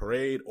throw you a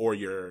parade, or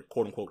you're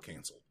quote unquote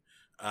canceled.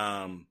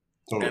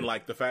 Totally. And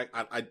like the fact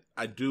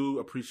I do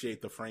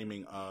appreciate the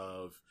framing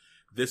of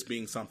this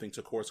being something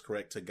to course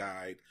correct, to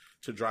guide,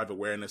 to drive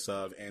awareness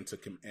of, and to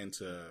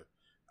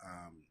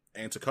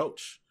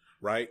coach,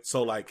 right?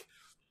 So like,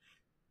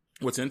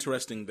 what's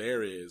interesting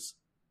there is,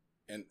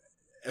 and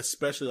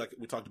especially like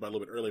we talked about a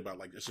little bit earlier about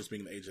like it's just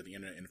being the age of the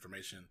internet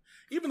information.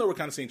 Even though we're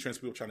kind of seeing trends,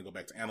 people trying to go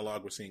back to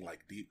analog, we're seeing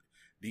like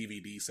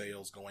DVD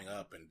sales going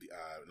up and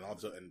all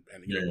this, and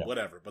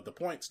whatever. But the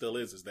point still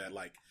is that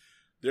like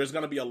there's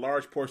going to be a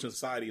large portion of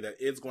society that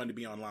is going to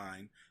be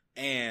online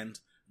and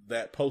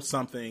that post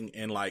something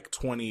in like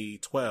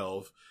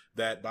 2012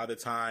 that by the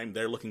time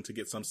they're looking to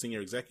get some senior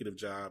executive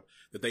job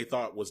that they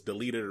thought was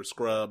deleted or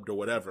scrubbed or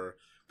whatever,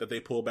 that they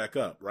pull back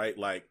up, right?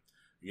 Like,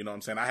 you know what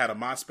I'm saying? I had a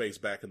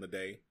MySpace back in the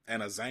day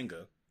and a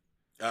Zanga.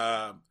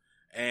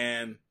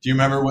 And do you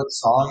remember what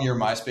song your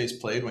MySpace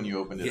played when you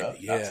opened it up?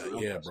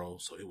 Yeah, bro.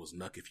 So it was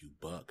Nuck If You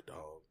Buck,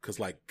 dog.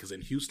 Cause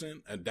in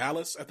Houston and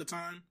Dallas at the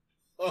time.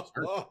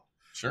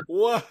 Sure.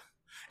 What?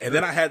 And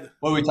then I had.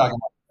 What are we talking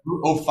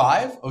about?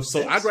 05? 06?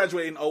 So I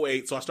graduated in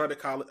 08. So I started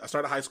college. I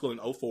started high school in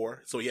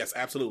 04. So yes,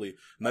 absolutely.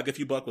 Nuck If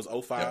You Buck was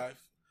 05.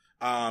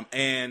 Yep.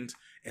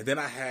 And then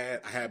I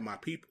had my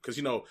people, because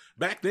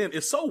back then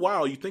it's so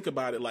wild. You think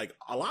about it, like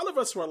a lot of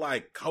us were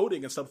like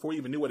coding and stuff before we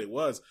even knew what it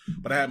was.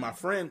 But I had my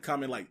friend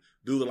come and like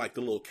do the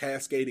little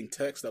cascading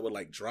text that would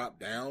like drop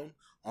down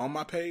on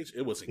my page.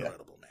 It was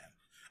incredible,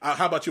 man.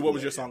 How about you? What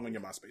was your song on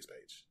your MySpace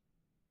page?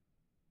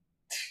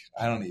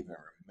 I don't even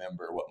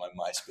remember what my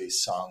MySpace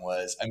song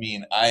was. I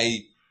mean,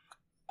 I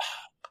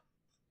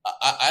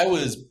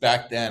was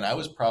back then. I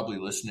was probably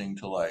listening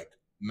to like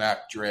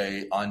Mac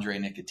Dre, Andre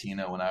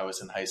Nicotino when I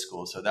was in high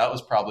school. So that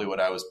was probably what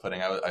I was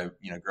putting. I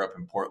grew up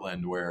in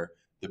Portland where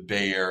the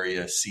Bay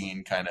Area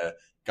scene kind of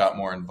got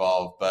more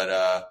involved,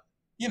 but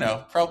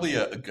probably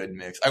a good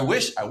mix. I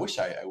wish I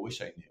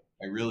knew.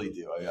 I really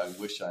do. I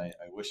wish I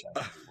knew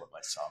what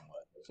my song was.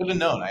 I should have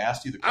known. I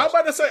asked you the question. I was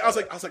about to say, I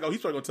was like, oh,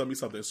 he's probably gonna tell me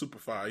something super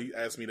fire. He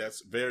asked me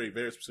that's very,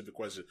 very specific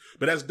question,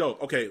 but that's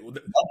dope. Okay,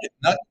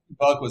 Nut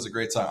Buck was a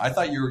great song. I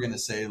thought you were gonna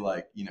say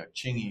like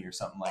Chingy or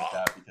something like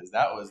that, because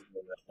that was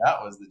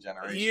the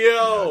generation.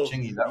 Yo,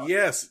 Chingy.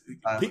 Yes,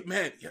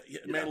 man.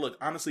 Man. Look,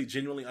 honestly,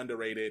 genuinely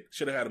underrated.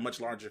 Should have had a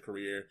much larger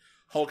career.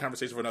 Whole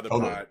conversation for another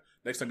pod.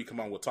 Next time you come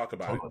on, we'll talk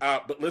about it.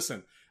 But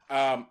listen,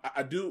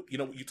 I do.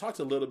 You talked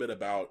a little bit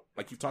about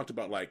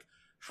like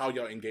how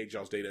y'all engage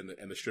y'all's data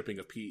and the stripping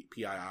of PII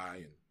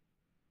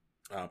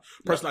and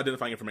personal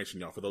identifying information,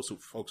 y'all. For those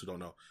folks who don't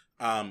know,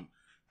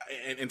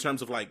 in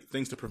terms of like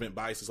things to prevent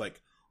biases, like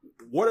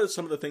what are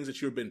some of the things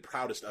that you've been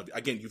proudest of?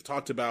 Again, you've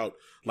talked about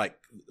like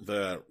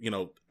the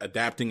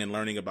adapting and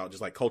learning about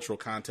just like cultural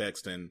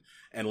context and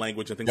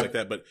language and things like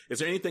that. But is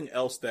there anything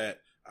else that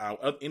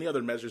any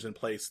other measures in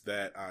place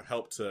that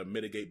help to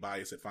mitigate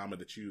bias at Fama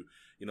that you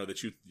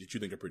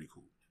think are pretty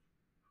cool?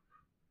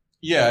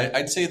 Yeah,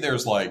 I'd say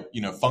there's like,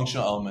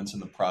 functional elements in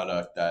the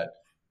product that,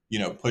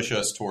 push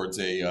us towards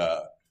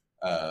a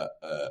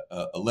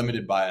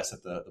limited bias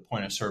at the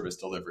point of service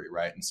delivery,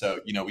 right? And so,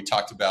 we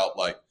talked about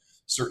like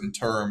certain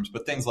terms,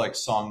 but things like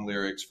song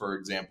lyrics, for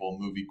example,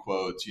 movie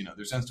quotes,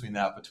 there's a difference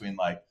between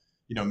like,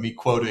 me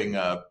quoting,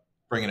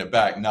 bringing it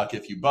back, Nuck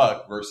If You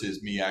Buck,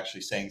 versus me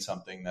actually saying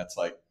something that's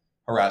like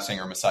harassing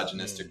or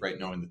misogynistic, right?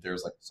 Knowing that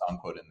there's like a song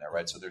quote in there,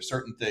 right? So there's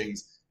certain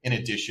things in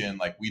addition,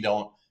 like we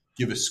don't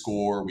give a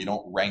score. We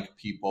don't rank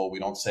people. We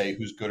don't say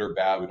who's good or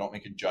bad. We don't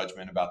make a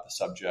judgment about the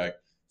subject.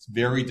 It's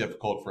very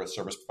difficult for a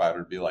service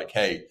provider to be like,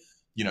 hey,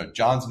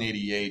 John's an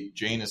 88,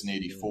 Jane is an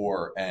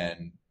 84,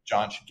 and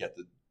John should get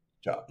the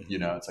job.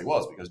 It's like, well,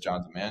 it's because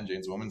John's a man,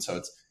 Jane's a woman. So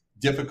it's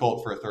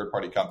difficult for a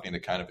third-party company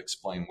to kind of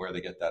explain where they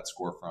get that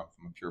score from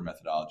a pure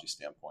methodology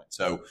standpoint.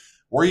 So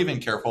we're even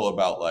careful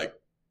about like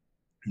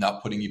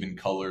not putting even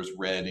colors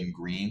red and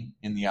green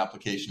in the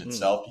application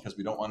itself, because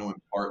we don't want to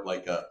impart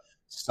like a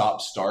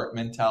stop-start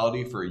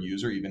mentality for a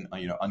user, even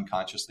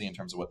unconsciously in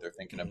terms of what they're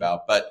thinking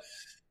about. But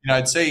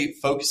I'd say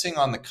focusing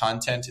on the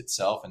content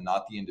itself and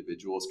not the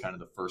individual is kind of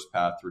the first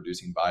path to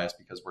reducing bias,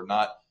 because we're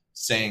not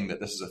saying that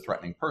this is a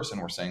threatening person.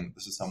 We're saying that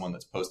this is someone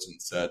that's posted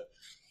and said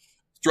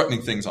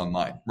threatening things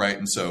online, right?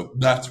 And so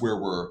that's where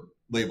we're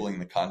labeling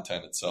the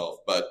content itself.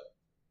 But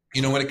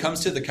when it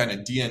comes to the kind of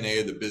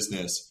DNA of the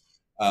business,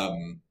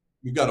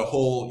 we've got a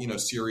whole,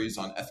 series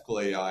on ethical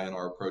AI and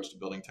our approach to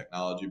building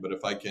technology. But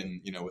if I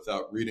can,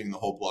 without reading the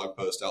whole blog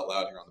post out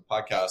loud here on the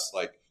podcast,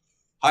 like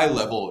high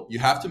level, you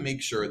have to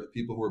make sure that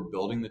people who are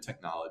building the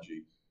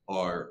technology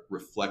are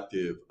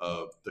reflective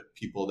of the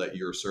people that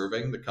you're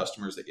serving, the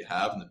customers that you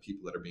have, and the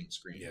people that are being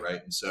screened,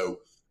 right? And so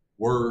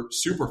we're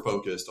super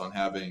focused on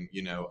having,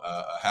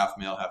 a half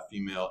male, half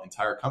female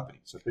entire company.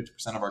 So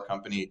 50% of our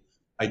company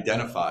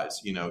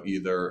identifies,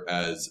 either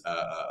as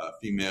a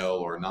female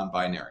or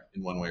non-binary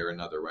in one way or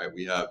another, right?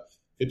 We have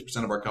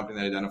 50% of our company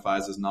that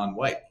identifies as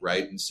non-white,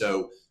 right? And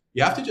so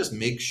you have to just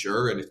make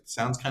sure, and it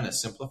sounds kind of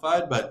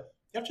simplified, but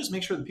you have to just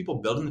make sure that people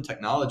building the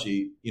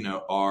technology,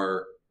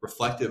 are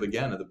reflective,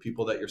 again, of the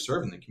people that you're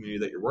serving, the community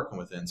that you're working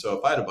within. So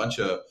if I had a bunch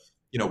of,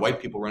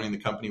 white people running the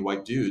company,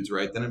 white dudes,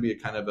 right, then it'd be a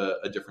kind of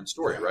a different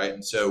story, right?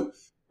 And so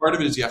part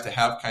of it is you have to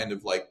have kind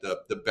of like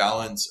the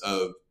balance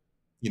of,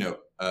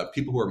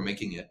 people who are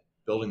making it,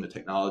 building the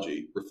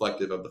technology,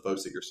 reflective of the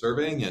folks that you're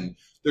serving. And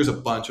there's a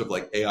bunch of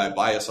like AI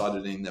bias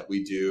auditing that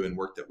we do and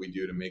work that we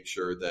do to make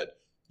sure that,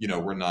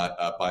 we're not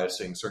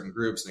biasing certain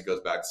groups. And it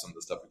goes back to some of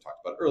the stuff we talked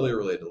about earlier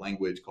related to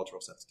language,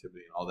 cultural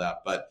sensitivity, and all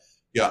that. But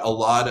yeah, a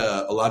lot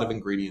of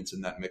ingredients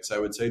in that mix, I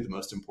would say. The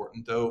most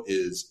important, though,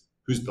 is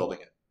who's building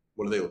it.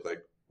 What do they look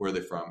like? Where are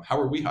they from? How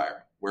are we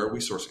hiring? Where are we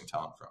sourcing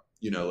talent from?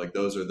 Like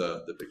those are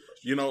the big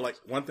questions. Like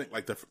one thing,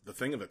 like the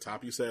thing at the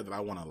top you said that I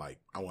want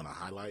to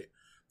highlight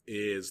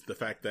is the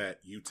fact that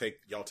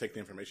y'all take the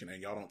information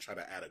and y'all don't try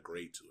to add a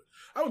grade to it.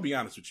 I would be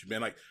honest with you,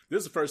 man. Like this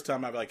is the first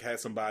time I've like had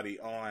somebody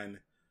on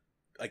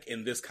like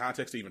in this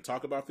context to even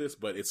talk about this,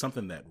 but it's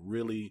something that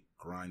really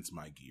grinds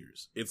my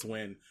gears. It's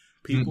when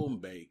people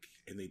make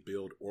and they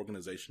build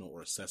organizational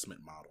or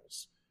assessment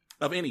models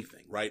of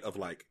anything, right? Of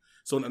like,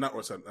 so not,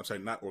 I'm sorry,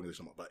 not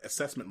organizational, but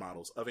assessment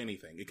models of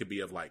anything. It could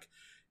be of like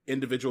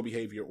individual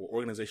behavior or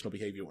organizational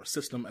behavior or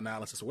system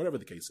analysis or whatever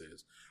the case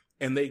is.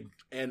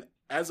 And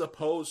as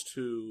opposed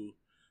to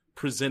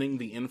presenting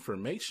the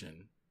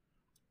information,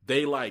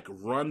 they like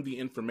run the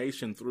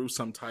information through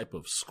some type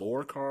of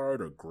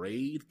scorecard or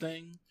grade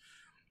thing.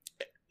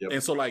 Yep.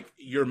 And so like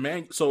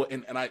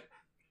and I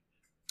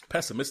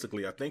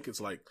pessimistically, I think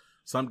it's like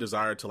some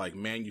desire to like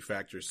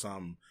manufacture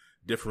some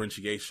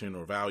differentiation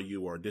or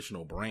value or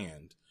additional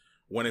brand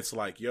when it's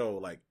like, yo,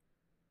 like,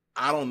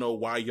 I don't know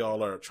why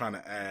y'all are trying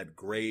to add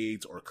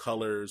grades or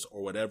colors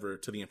or whatever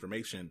to the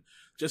information.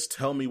 Just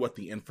tell me what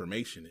the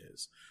information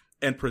is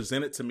and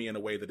present it to me in a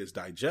way that is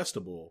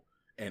digestible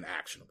and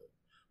actionable.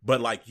 But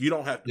like, you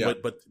don't have,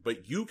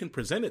 but you can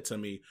present it to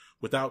me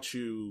without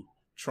you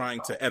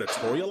trying to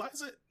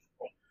editorialize it,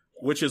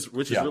 which is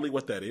really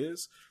what that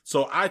is.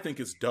 So I think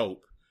it's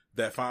dope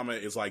that Fama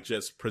is like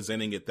just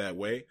presenting it that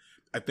way.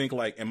 I think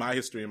like in my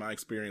history, in my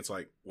experience,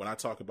 like when I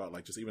talk about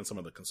like just even some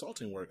of the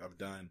consulting work I've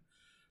done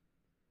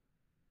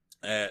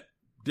at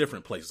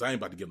different places, I ain't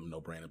about to give them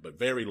no branding, but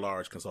very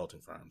large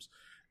consulting firms.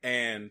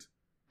 And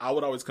I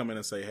would always come in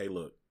and say, hey,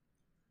 look,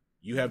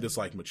 you have this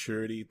like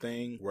maturity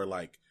thing where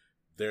like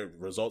their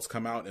results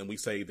come out and we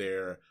say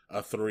they're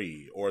a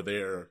 3 or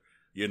they're,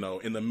 you know,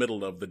 in the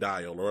middle of the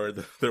dial or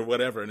they're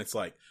whatever. And it's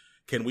like,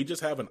 can we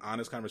just have an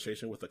honest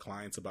conversation with the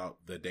clients about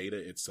the data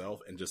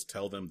itself and just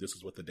tell them this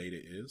is what the data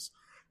is?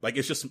 Like,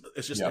 it's just,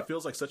 it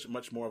feels like such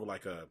much more of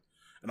like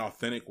an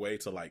authentic way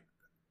to like,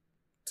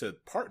 to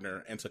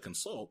partner and to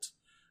consult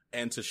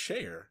and to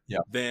share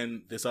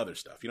than this other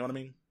stuff. You know what I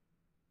mean?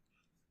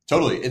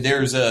 Totally.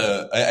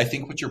 I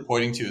think what you're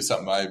pointing to is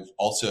something I've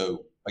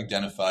also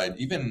identified,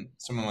 even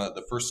some of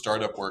the first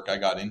startup work I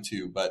got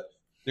into, but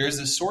there's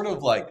this sort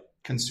of like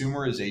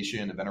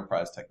consumerization of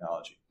enterprise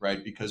technology,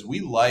 right? Because we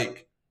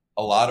like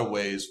a lot of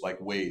ways, like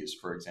Waze,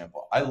 for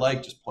example. I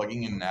like just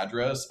plugging in an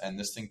address and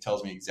this thing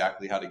tells me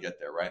exactly how to get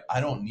there, right? I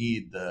don't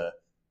need the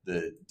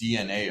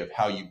DNA of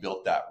how you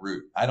built that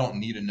route. I don't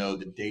need to know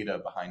the data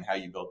behind how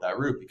you built that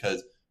route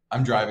because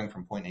I'm driving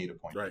from point A to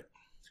point B. Right.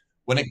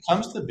 When it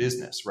comes to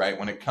business, right?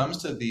 When it comes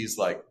to these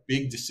like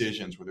big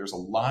decisions where there's a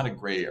lot of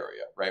gray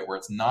area, right? Where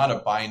it's not a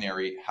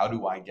binary, how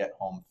do I get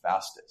home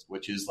fastest?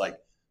 Which is like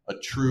a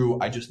true,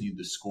 I just need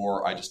the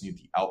score. I just need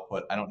the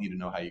output. I don't need to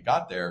know how you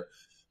got there.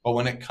 But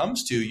when it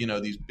comes to, you know,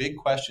 these big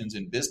questions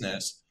in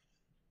business,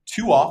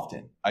 too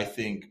often, I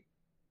think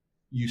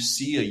you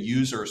see a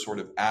user sort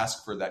of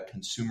ask for that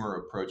consumer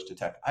approach to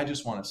tech. I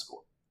just want a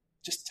score.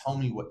 Just tell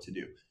me what to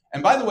do.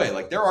 And by the way,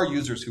 like there are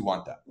users who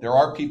want that. There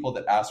are people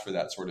that ask for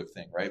that sort of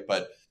thing, right?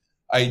 But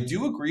I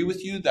do agree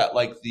with you that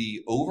like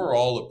the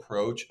overall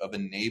approach of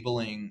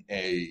enabling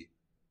a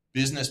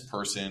business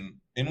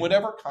person in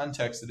whatever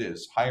context it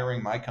is,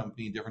 hiring my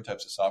company, different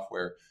types of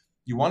software,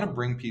 you want to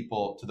bring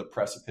people to the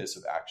precipice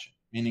of action,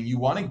 meaning you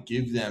want to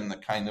give them the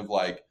kind of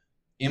like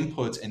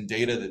inputs and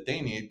data that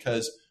they need.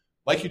 Because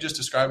like you just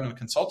described in a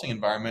consulting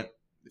environment,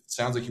 it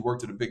sounds like you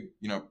worked at a big,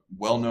 you know,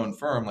 well-known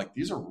firm. Like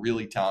these are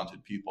really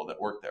talented people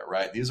that work there,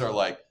 right? These are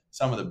like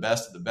some of the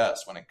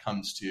best when it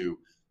comes to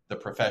the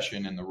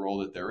profession and the role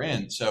that they're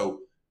in. So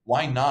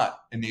why not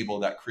enable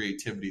that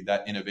creativity,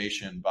 that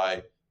innovation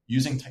by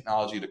using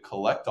technology to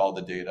collect all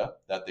the data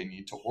that they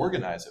need to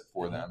organize it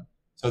for them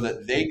so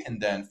that they can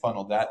then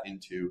funnel that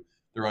into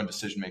their own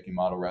decision-making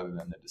model rather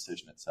than the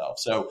decision itself.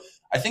 So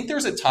I think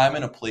there's a time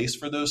and a place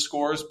for those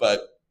scores,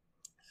 but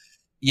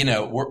you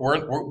know,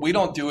 we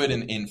don't do it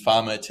in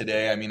Fama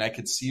today. I mean, I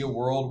could see a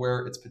world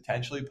where it's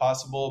potentially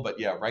possible, but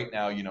yeah, right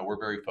now, you know, we're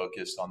very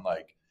focused on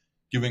like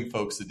giving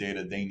folks the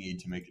data they need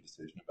to make a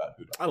decision about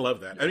who to. I love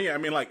that. I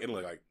mean, like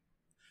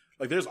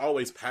there's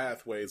always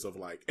pathways of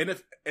like,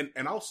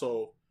 and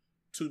also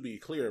to be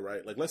clear,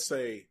 right? Like, let's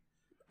say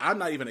I'm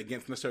not even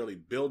against necessarily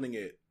building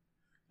it,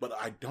 but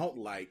I don't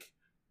like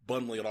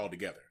bundling it all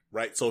together,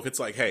 right? So if it's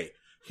like, hey,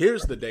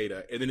 here's the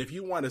data, and then if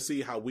you want to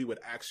see how we would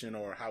action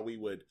or how we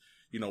would,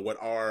 you know,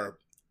 what our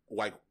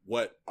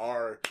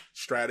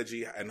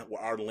strategy and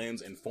what our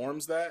lens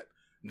informs that,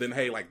 then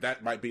hey, like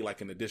that might be like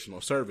an additional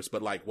service.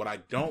 But like what I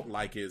don't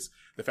like is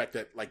the fact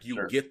that like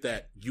you get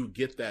that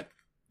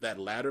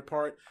latter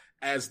part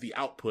as the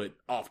output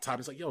off top.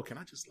 It's like, yo,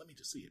 let me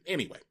just see it.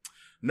 Anyway,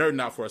 nerding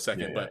out for a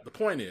second. But the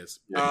point is,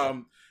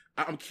 I'm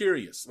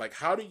curious, like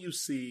how do you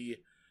see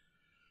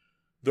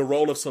the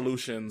role of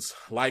solutions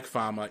like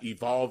Fama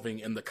evolving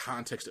in the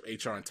context of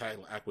HR and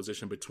talent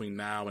acquisition between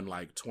now and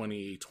like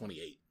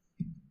 2028?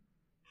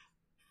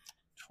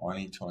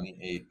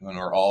 2028, when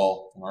we're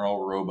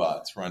all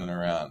robots running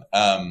around.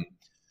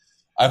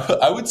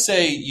 I would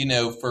say, you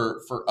know,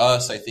 for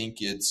us, I think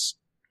it's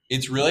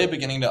really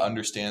beginning to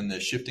understand the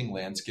shifting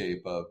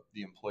landscape of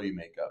the employee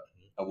makeup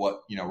of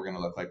what, you know, we're going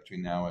to look like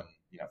between now and,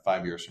 you know,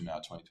 5 years from now,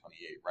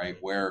 2028, right?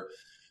 Where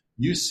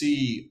you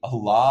see a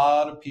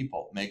lot of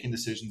people making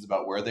decisions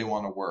about where they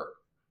want to work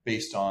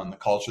based on the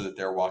culture that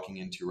they're walking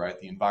into, right?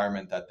 The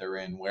environment that they're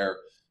in, where,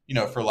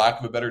 for lack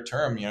of a better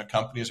term,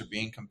 companies are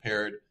being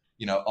compared,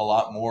 a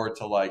lot more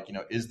to like,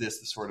 is this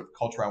the sort of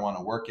culture I want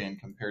to work in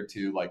compared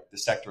to like the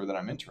sector that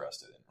I'm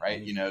interested in,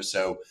 right?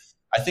 So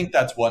I think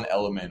that's one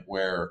element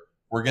where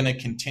we're going to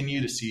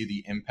continue to see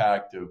the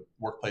impact of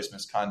workplace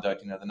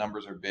misconduct. The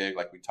numbers are big,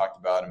 like we talked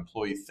about,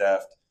 employee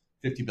theft,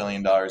 $50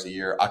 billion a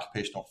year,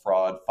 occupational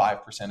fraud,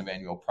 5% of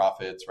annual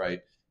profits,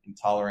 right?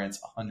 Intolerance,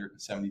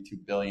 172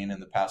 billion in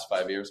the past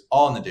 5 years,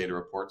 all in the data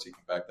report, so you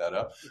can back that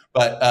up.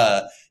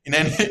 But in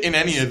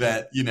any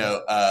event,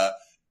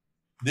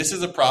 this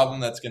is a problem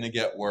that's going to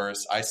get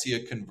worse. I see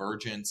a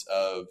convergence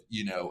of,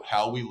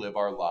 how we live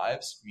our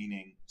lives,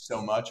 meaning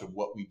so much of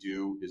what we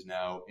do is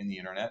now in the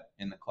internet,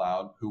 in the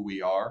cloud, who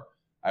we are.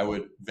 I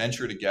would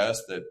venture to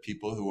guess that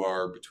people who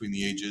are between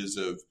the ages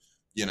of,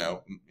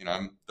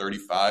 I'm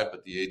 35,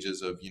 but the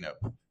ages of,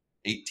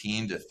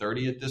 18 to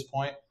 30 at this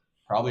point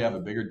probably have a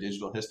bigger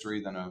digital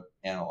history than an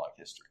analog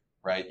history,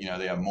 right?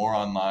 They have more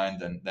online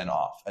than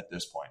off at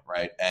this point,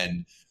 right?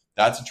 And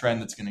that's a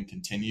trend that's going to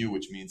continue,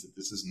 which means that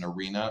this is an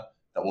arena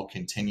that will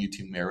continue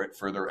to merit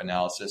further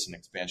analysis and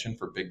expansion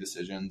for big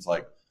decisions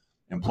like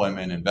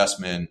employment,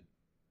 investment,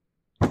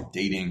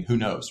 dating, who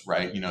knows,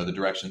 right? The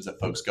directions that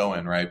folks go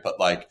in, right? But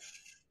like,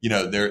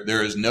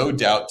 there is no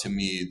doubt to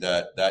me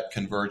that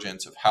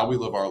convergence of how we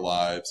live our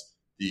lives,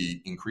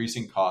 the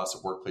increasing costs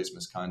of workplace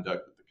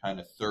misconduct, the kind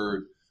of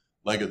third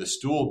leg of the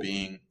stool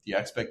being the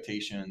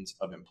expectations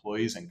of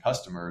employees and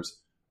customers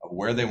of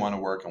where they want to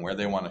work and where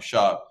they want to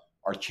shop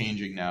are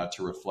changing now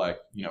to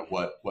reflect,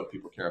 what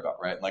people care about,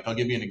 right? Like I'll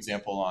give you an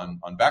example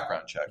on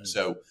background checks.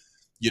 So,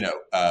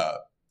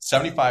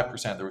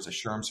 75%, there was a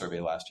SHRM survey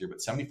last year, but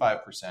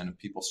 75% of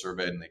people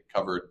surveyed, and they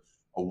covered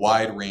a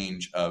wide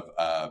range of,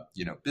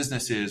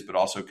 businesses, but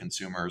also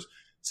consumers.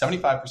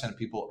 75% of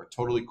people are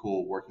totally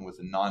cool working with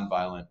a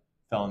nonviolent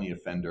felony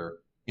offender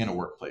in a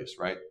workplace,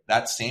 right?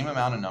 That same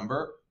amount of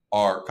number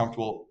are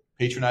comfortable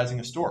patronizing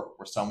a store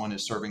where someone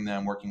is serving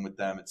them, working with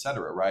them, et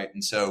cetera, right?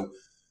 And so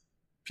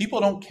people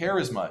don't care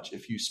as much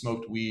if you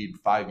smoked weed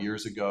 5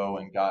 years ago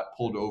and got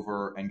pulled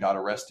over and got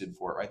arrested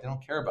for it, right? They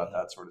don't care about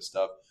that sort of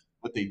stuff.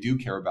 What they do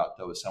care about,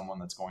 though, is someone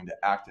that's going to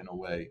act in a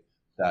way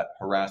that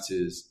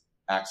harasses,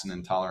 acts in an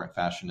intolerant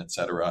fashion, et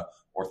cetera,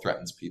 or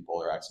threatens people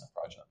or acts in a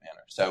fraudulent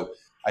manner. So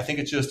I think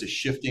it's just a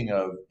shifting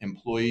of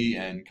employee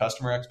and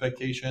customer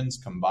expectations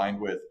combined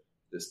with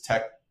this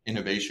tech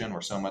innovation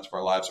where so much of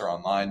our lives are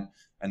online,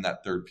 and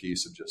that third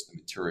piece of just the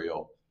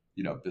material,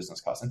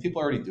 business costs. And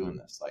people are already doing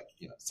this. Like,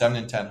 7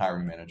 in 10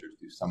 hiring managers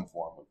do some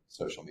form of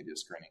social media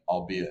screening,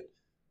 albeit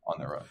on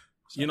their own.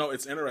 So.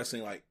 It's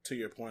interesting, like, to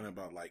your point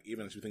about, like,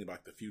 even as you think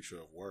about the future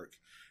of work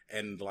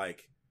and,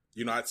 like,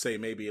 I'd say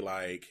maybe,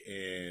 like,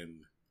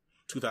 in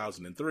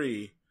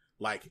 2003,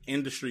 like,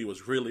 industry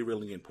was really,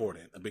 really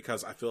important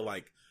because I feel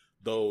like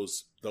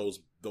those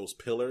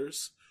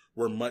pillars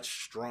were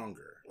much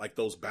stronger. Like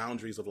those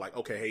boundaries of like,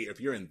 okay, hey,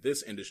 if you're in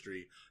this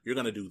industry, you're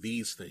going to do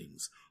these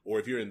things. Or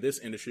if you're in this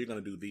industry, you're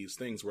going to do these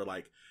things, where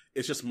like,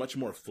 it's just much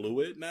more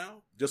fluid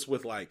now, just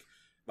with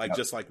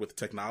just like with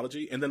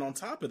technology. And then on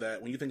top of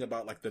that, when you think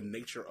about like the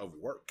nature of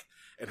work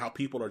and how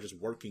people are just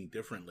working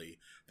differently,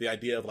 the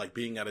idea of like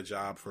being at a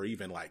job for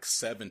even like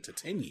 7 to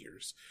 10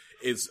 years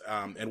is,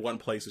 in one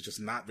place is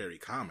just not very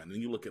common.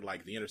 And you look at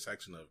like the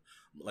intersection of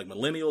like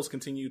millennials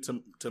continue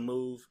to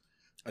move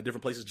at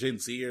different places, Gen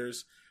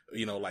Zers,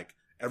 like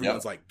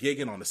everyone's like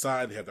gigging on the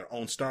side. They have their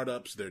own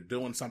startups. They're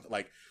doing something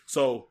like,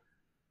 so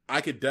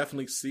I could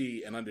definitely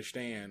see and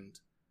understand,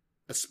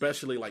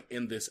 especially like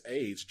in this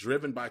age,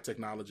 driven by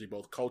technology,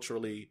 both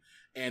culturally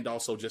and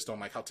also just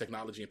on like how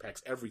technology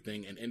impacts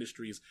everything, and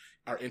industries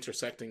are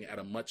intersecting at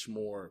a much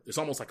more, it's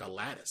almost like a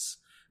lattice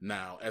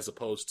now, as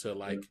opposed to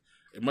like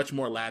much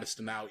more lattice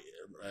now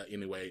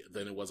anyway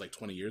than it was like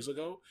 20 years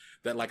ago.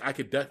 That like I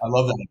could I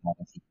love that.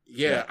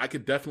 Yeah, I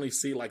could definitely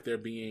see like there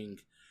being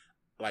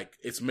like,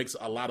 it makes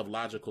a lot of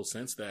logical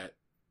sense that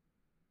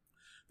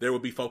there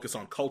would be focus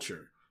on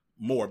culture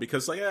more,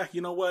 because like, yeah,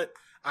 you know what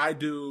I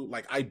do,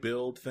 like I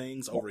build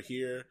things over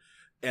here,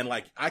 and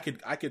like I can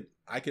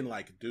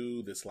like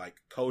do this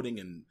like coding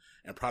and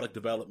product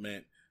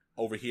development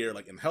over here,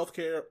 like in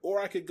healthcare,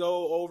 or I could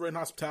go over in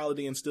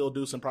hospitality and still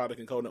do some product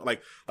and coding.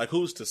 Like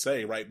who's to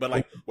say, right? But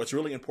like, what's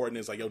really important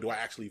is like, yo, do I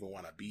actually even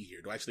want to be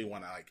here? Do I actually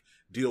want to like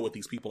deal with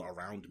these people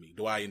around me?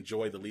 Do I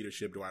enjoy the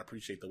leadership? Do I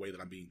appreciate the way that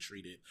I'm being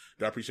treated?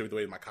 Do I appreciate the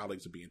way that my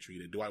colleagues are being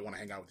treated? Do I want to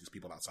hang out with these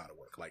people outside of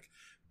work? Like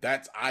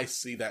I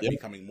see that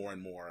becoming more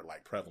and more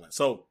like prevalent.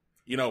 So,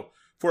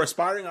 for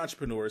aspiring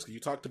entrepreneurs, because you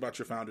talked about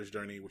your founder's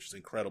journey, which is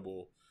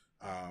incredible.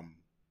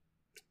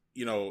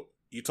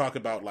 You talk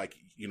about like,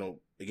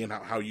 again,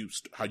 how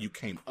you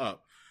came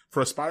up.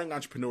 For aspiring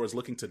entrepreneurs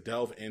looking to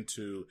delve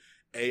into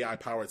AI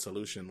powered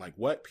solution, like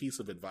what piece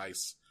of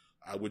advice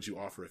would you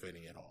offer, if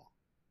any at all?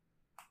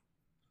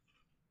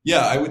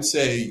 Yeah, I would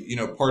say,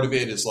 part of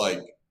it is like,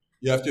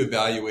 you have to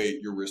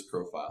evaluate your risk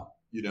profile.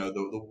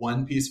 The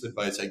one piece of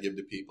advice I give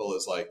to people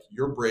is like,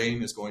 your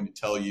brain is going to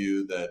tell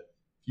you that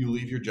you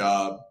leave your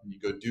job, you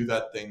go do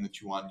that thing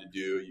that you wanted to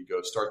do, you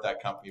go start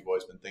that company you've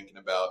always been thinking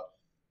about,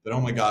 but oh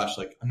my gosh,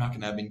 like I'm not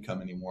going to have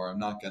income anymore. I'm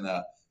not going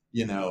to,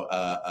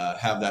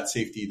 have that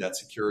safety, that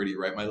security,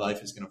 right? My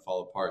life is going to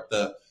fall apart.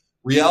 The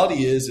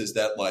reality is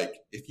that like,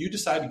 if you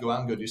decide to go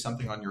out and go do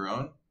something on your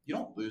own, you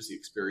don't lose the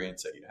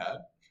experience that you had.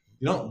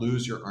 You don't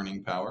lose your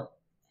earning power.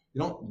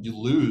 You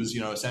lose,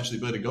 essentially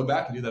the ability to go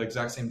back and do that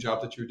exact same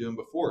job that you were doing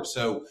before.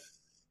 So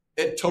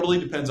it totally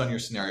depends on your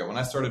scenario. When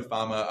I started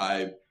Fama,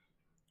 I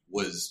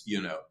was,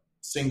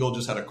 single,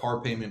 just had a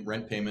car payment,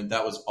 rent payment.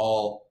 That was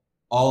all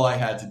I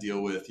had to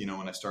deal with,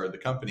 when I started the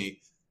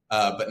company.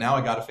 But now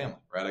I got a family,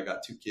 right? I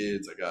got 2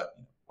 kids. I got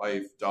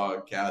wife,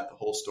 dog, cat, the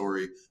whole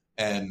story.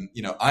 And,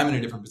 I'm in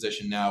a different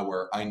position now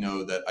where I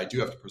know that I do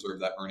have to preserve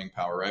that earning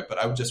power, right? But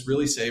I would just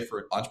really say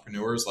for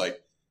entrepreneurs,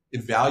 like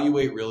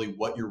evaluate really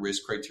what your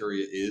risk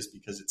criteria is,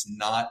 because it's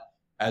not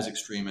as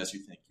extreme as you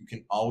think. You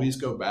can always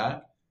go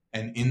back.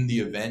 And in the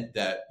event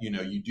that,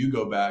 you do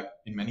go back,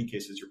 in many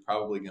cases, you're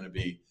probably going to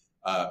be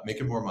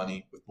making more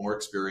money with more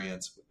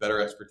experience, with better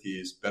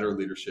expertise, better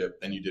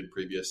leadership than you did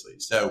previously.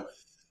 So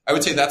I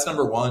would say that's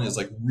number one, is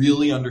like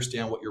really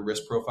understand what your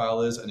risk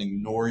profile is and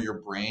ignore your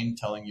brain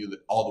telling you that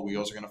all the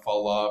wheels are going to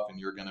fall off and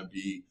you're going to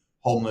be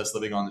homeless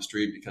living on the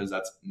street, because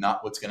that's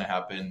not what's going to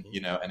happen.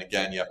 And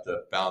again, you have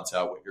to balance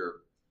out what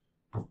your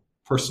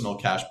personal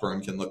cash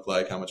burn can look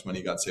like, how much money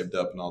you got saved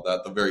up and all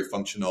that. The very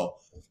functional,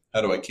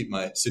 how do I keep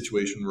my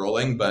situation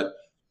rolling? But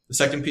the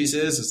second piece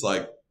is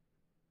like,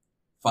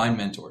 find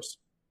mentors,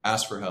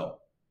 ask for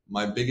help.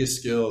 My biggest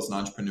skill as an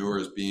entrepreneur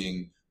is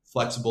being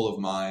flexible of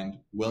mind,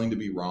 willing to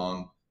be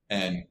wrong,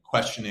 and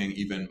questioning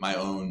even my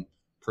own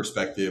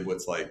perspective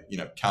with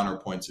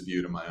counterpoints of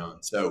view to my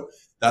own. So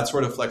that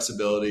sort of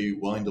flexibility,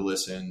 willing to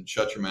listen,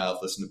 shut your mouth,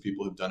 listen to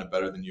people who've done it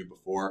better than you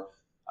before.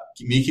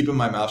 Me keeping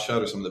my mouth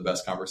shut are some of the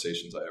best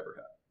conversations I ever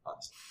had,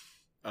 honestly.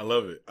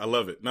 I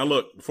love it. Now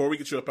look, before we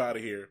get you up out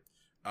of here,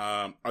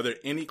 are there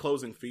any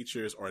closing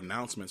features or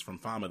announcements from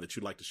Fama that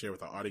you'd like to share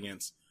with our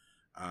audience?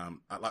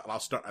 I'll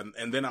start,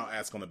 and then I'll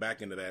ask on the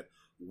back end of that,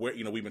 where,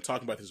 we've been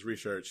talking about this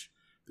research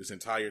this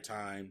entire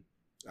time.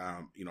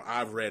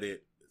 I've read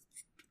it,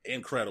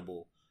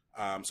 incredible.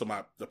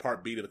 So the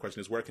part B to the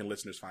question is, where can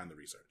listeners find the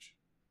research?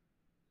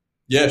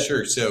 Yeah,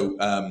 sure. So,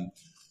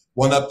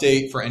 one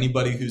update for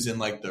anybody who's in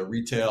like the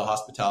retail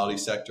hospitality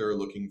sector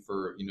looking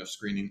for,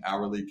 screening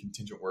hourly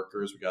contingent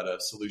workers. We got a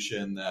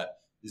solution that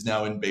is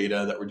now in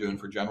beta that we're doing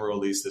for general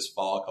release this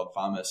fall called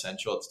Fama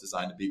Essential. It's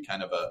designed to be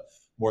kind of a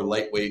more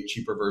lightweight,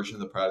 cheaper version of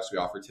the products we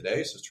offer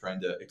today. So it's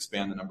trying to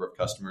expand the number of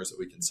customers that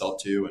we can sell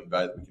to and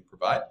value that we can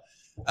provide.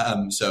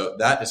 So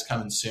that is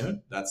coming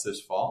soon. That's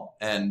this fall.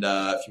 And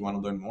if you want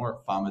to learn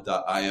more,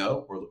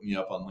 fama.io, or look me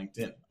up on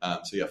LinkedIn.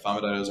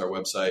 Fama.io is our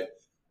website,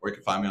 or you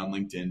can find me on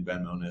LinkedIn,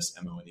 Ben Mones,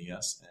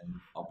 Mones, and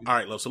I'll be there.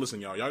 All right, so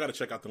listen, y'all got to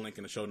check out the link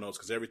in the show notes,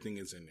 because everything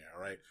is in there,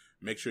 all right?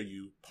 Make sure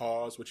you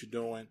pause what you're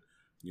doing.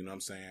 You know what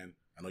I'm saying?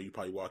 I know you're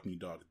probably walking your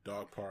dog at the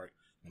dog park.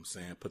 You know what I'm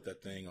saying? Put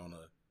that thing on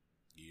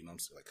you know what I'm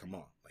saying? Like, come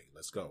on, like,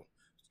 let's go.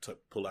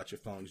 Pull out your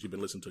phones. You've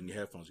been listening to in your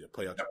headphones. You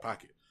play out your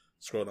pocket.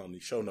 Scroll down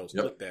these show notes,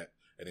 click that,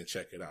 and then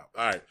check it out.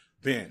 All right,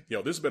 Ben,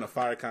 this has been a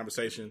fire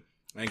conversation.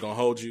 I ain't going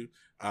to hold you.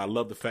 I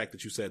love the fact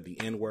that you said the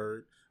N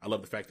word. I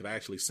love the fact that I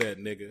actually said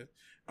nigga,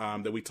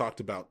 that we talked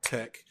about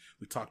tech.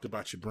 We talked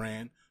about your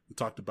brand. We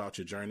talked about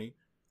your journey.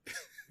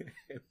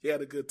 We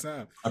had a good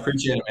time. I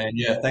appreciate it, man.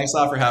 Yeah, thanks a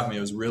lot for having me.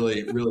 It was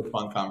really, really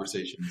fun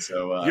conversation.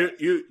 So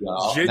you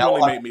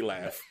genuinely made me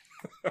laugh.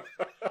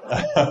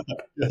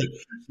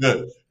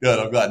 Good.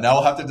 I'm glad. Now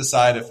we'll have to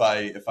decide if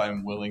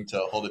I'm willing to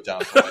hold it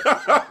down.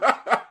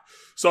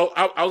 So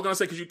I was gonna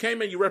say, because you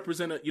came in, you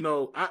represented.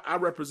 I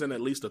represent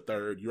at least a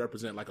third. You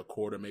represent like a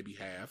quarter, maybe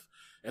half.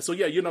 And so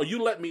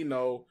you let me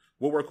know.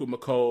 We'll work with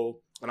McCole,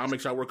 and I'll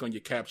make sure I work on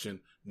your caption.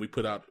 When we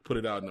put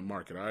it out in the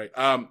market. All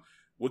right.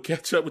 We'll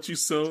catch up with you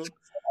soon.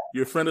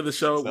 You're a friend of the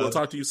show. We'll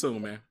talk to you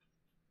soon, man.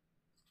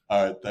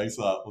 All right. Thanks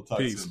a lot. We'll talk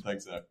Peace. soon.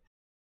 Thanks, Zach.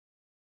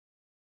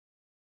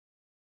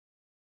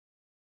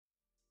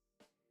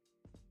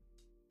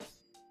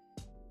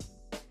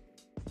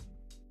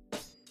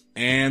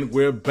 And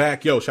we're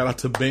back. Shout out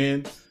to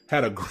Ben.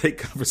 Had a great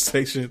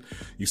conversation.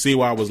 You see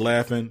why I was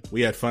laughing.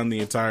 We had fun the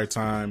entire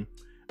time.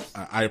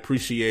 I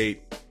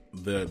appreciate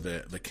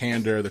the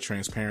candor, the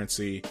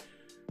transparency.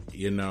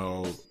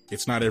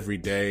 It's not every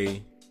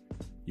day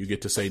you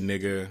get to say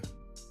nigga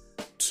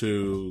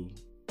to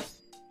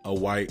a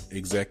white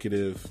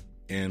executive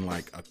in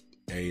like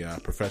a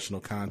professional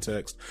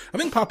context. I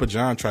think Papa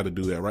John tried to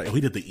do that, right? He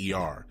did the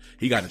ER.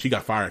 He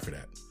got fired for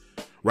that.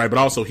 Right. But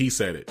also he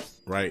said it,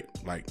 right?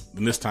 Like,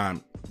 and this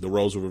time the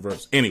roles were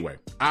reversed. Anyway,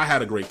 I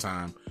had a great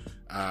time.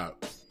 I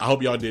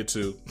hope y'all did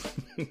too.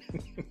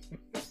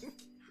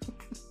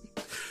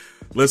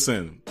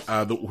 Listen,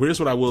 here's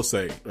what I will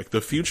say. Like, the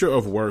future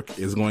of work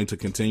is going to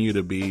continue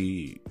to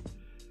be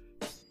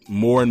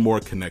more and more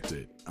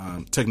connected.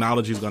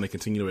 Technology is going to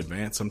continue to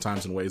advance,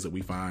 sometimes in ways that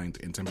we find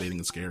intimidating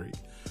and scary.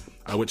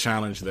 I would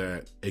challenge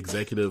that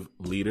executive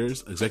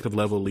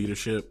level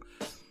leadership,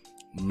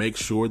 make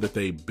sure that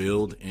they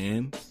build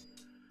in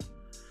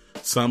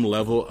some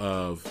level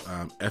of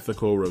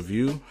ethical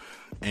review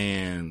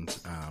and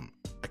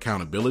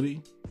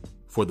accountability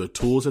for the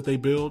tools that they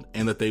build,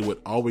 and that they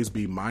would always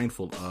be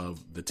mindful of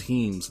the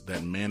teams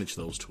that manage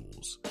those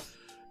tools.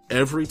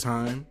 Every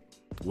time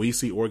we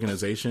see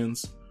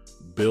organizations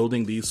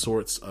building these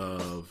sorts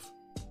of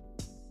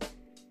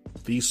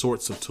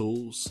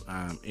tools,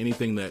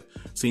 anything that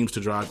seems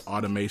to drive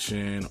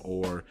automation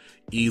or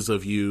ease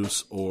of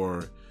use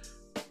or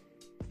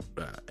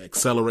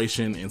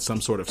acceleration in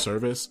some sort of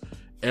service,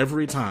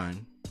 every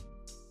time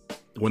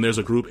when there's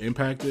a group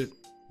impacted,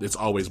 it's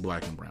always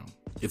black and brown.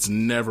 It's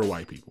never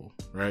white people,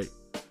 right?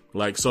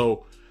 Like,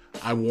 so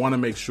I want to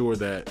make sure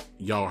that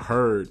y'all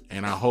heard,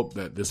 and I hope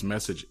that this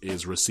message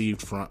is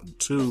received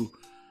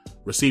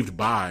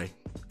by,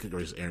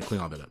 Aaron, clean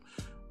all that up.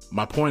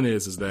 My point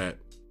is that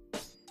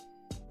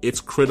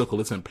it's critical,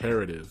 it's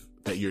imperative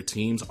that your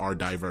teams are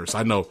diverse.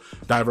 I know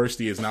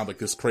diversity is now like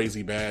this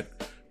crazy bad,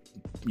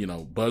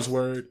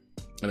 buzzword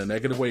in a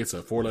negative way. It's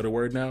a 4-letter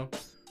word now.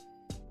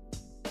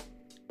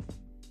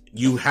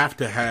 You have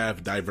to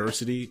have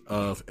diversity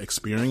of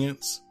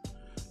experience,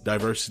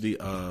 diversity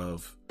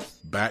of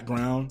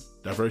background,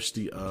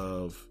 diversity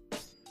of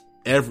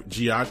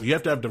geography. You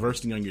have to have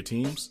diversity on your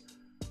teams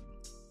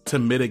to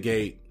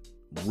mitigate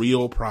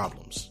real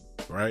problems,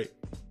 right?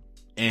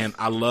 And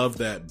I love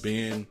that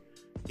Ben,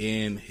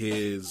 in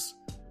his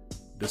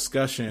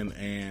discussion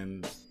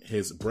and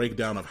his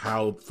breakdown of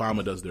how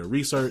Pharma does their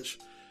research,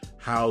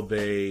 how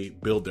they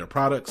build their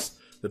products,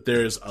 that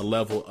there's a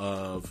level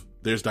of,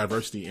 there's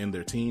diversity in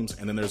their teams,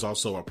 and then there's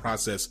also a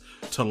process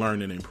to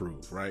learn and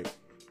improve, right?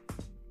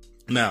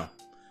 Now,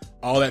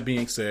 all that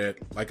being said,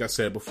 like I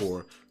said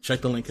before,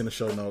 check the link in the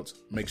show notes.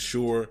 Make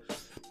sure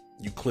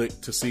you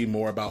click to see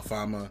more about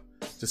Pharma,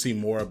 to see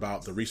more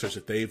about the research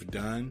that they've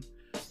done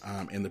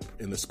in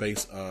the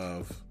space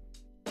of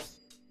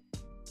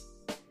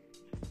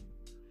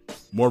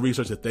more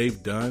research that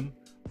they've done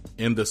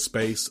in the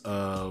space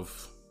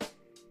of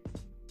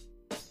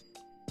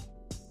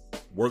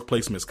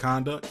workplace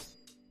misconduct,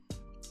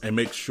 and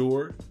make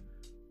sure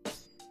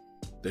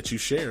that you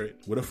share it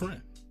with a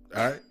friend.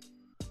 All right.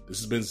 This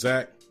has been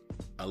Zach.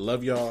 I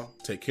love y'all.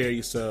 Take care of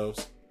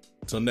yourselves.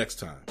 Until next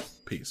time.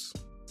 Peace.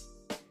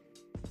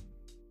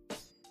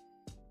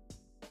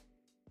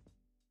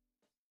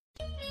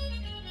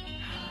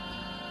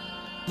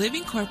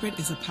 Living Corporate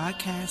is a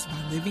podcast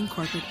by Living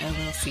Corporate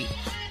LLC.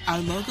 Our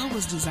logo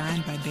was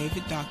designed by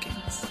David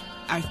Dawkins.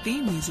 Our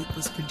theme music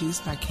was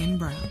produced by Ken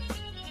Brown.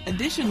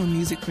 Additional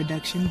music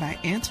production by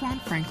Antoine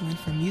Franklin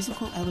for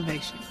Musical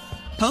Elevation.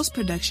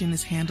 Post-production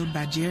is handled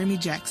by Jeremy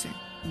Jackson.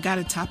 Got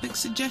a topic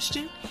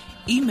suggestion?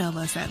 Email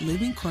us at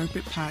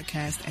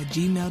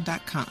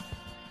livingcorporatepodcast@gmail.com.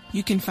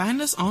 You can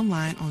find us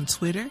online on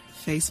Twitter,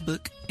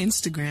 Facebook,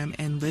 Instagram,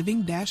 and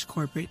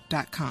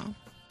living-corporate.com.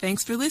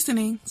 Thanks for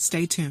listening.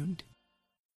 Stay tuned.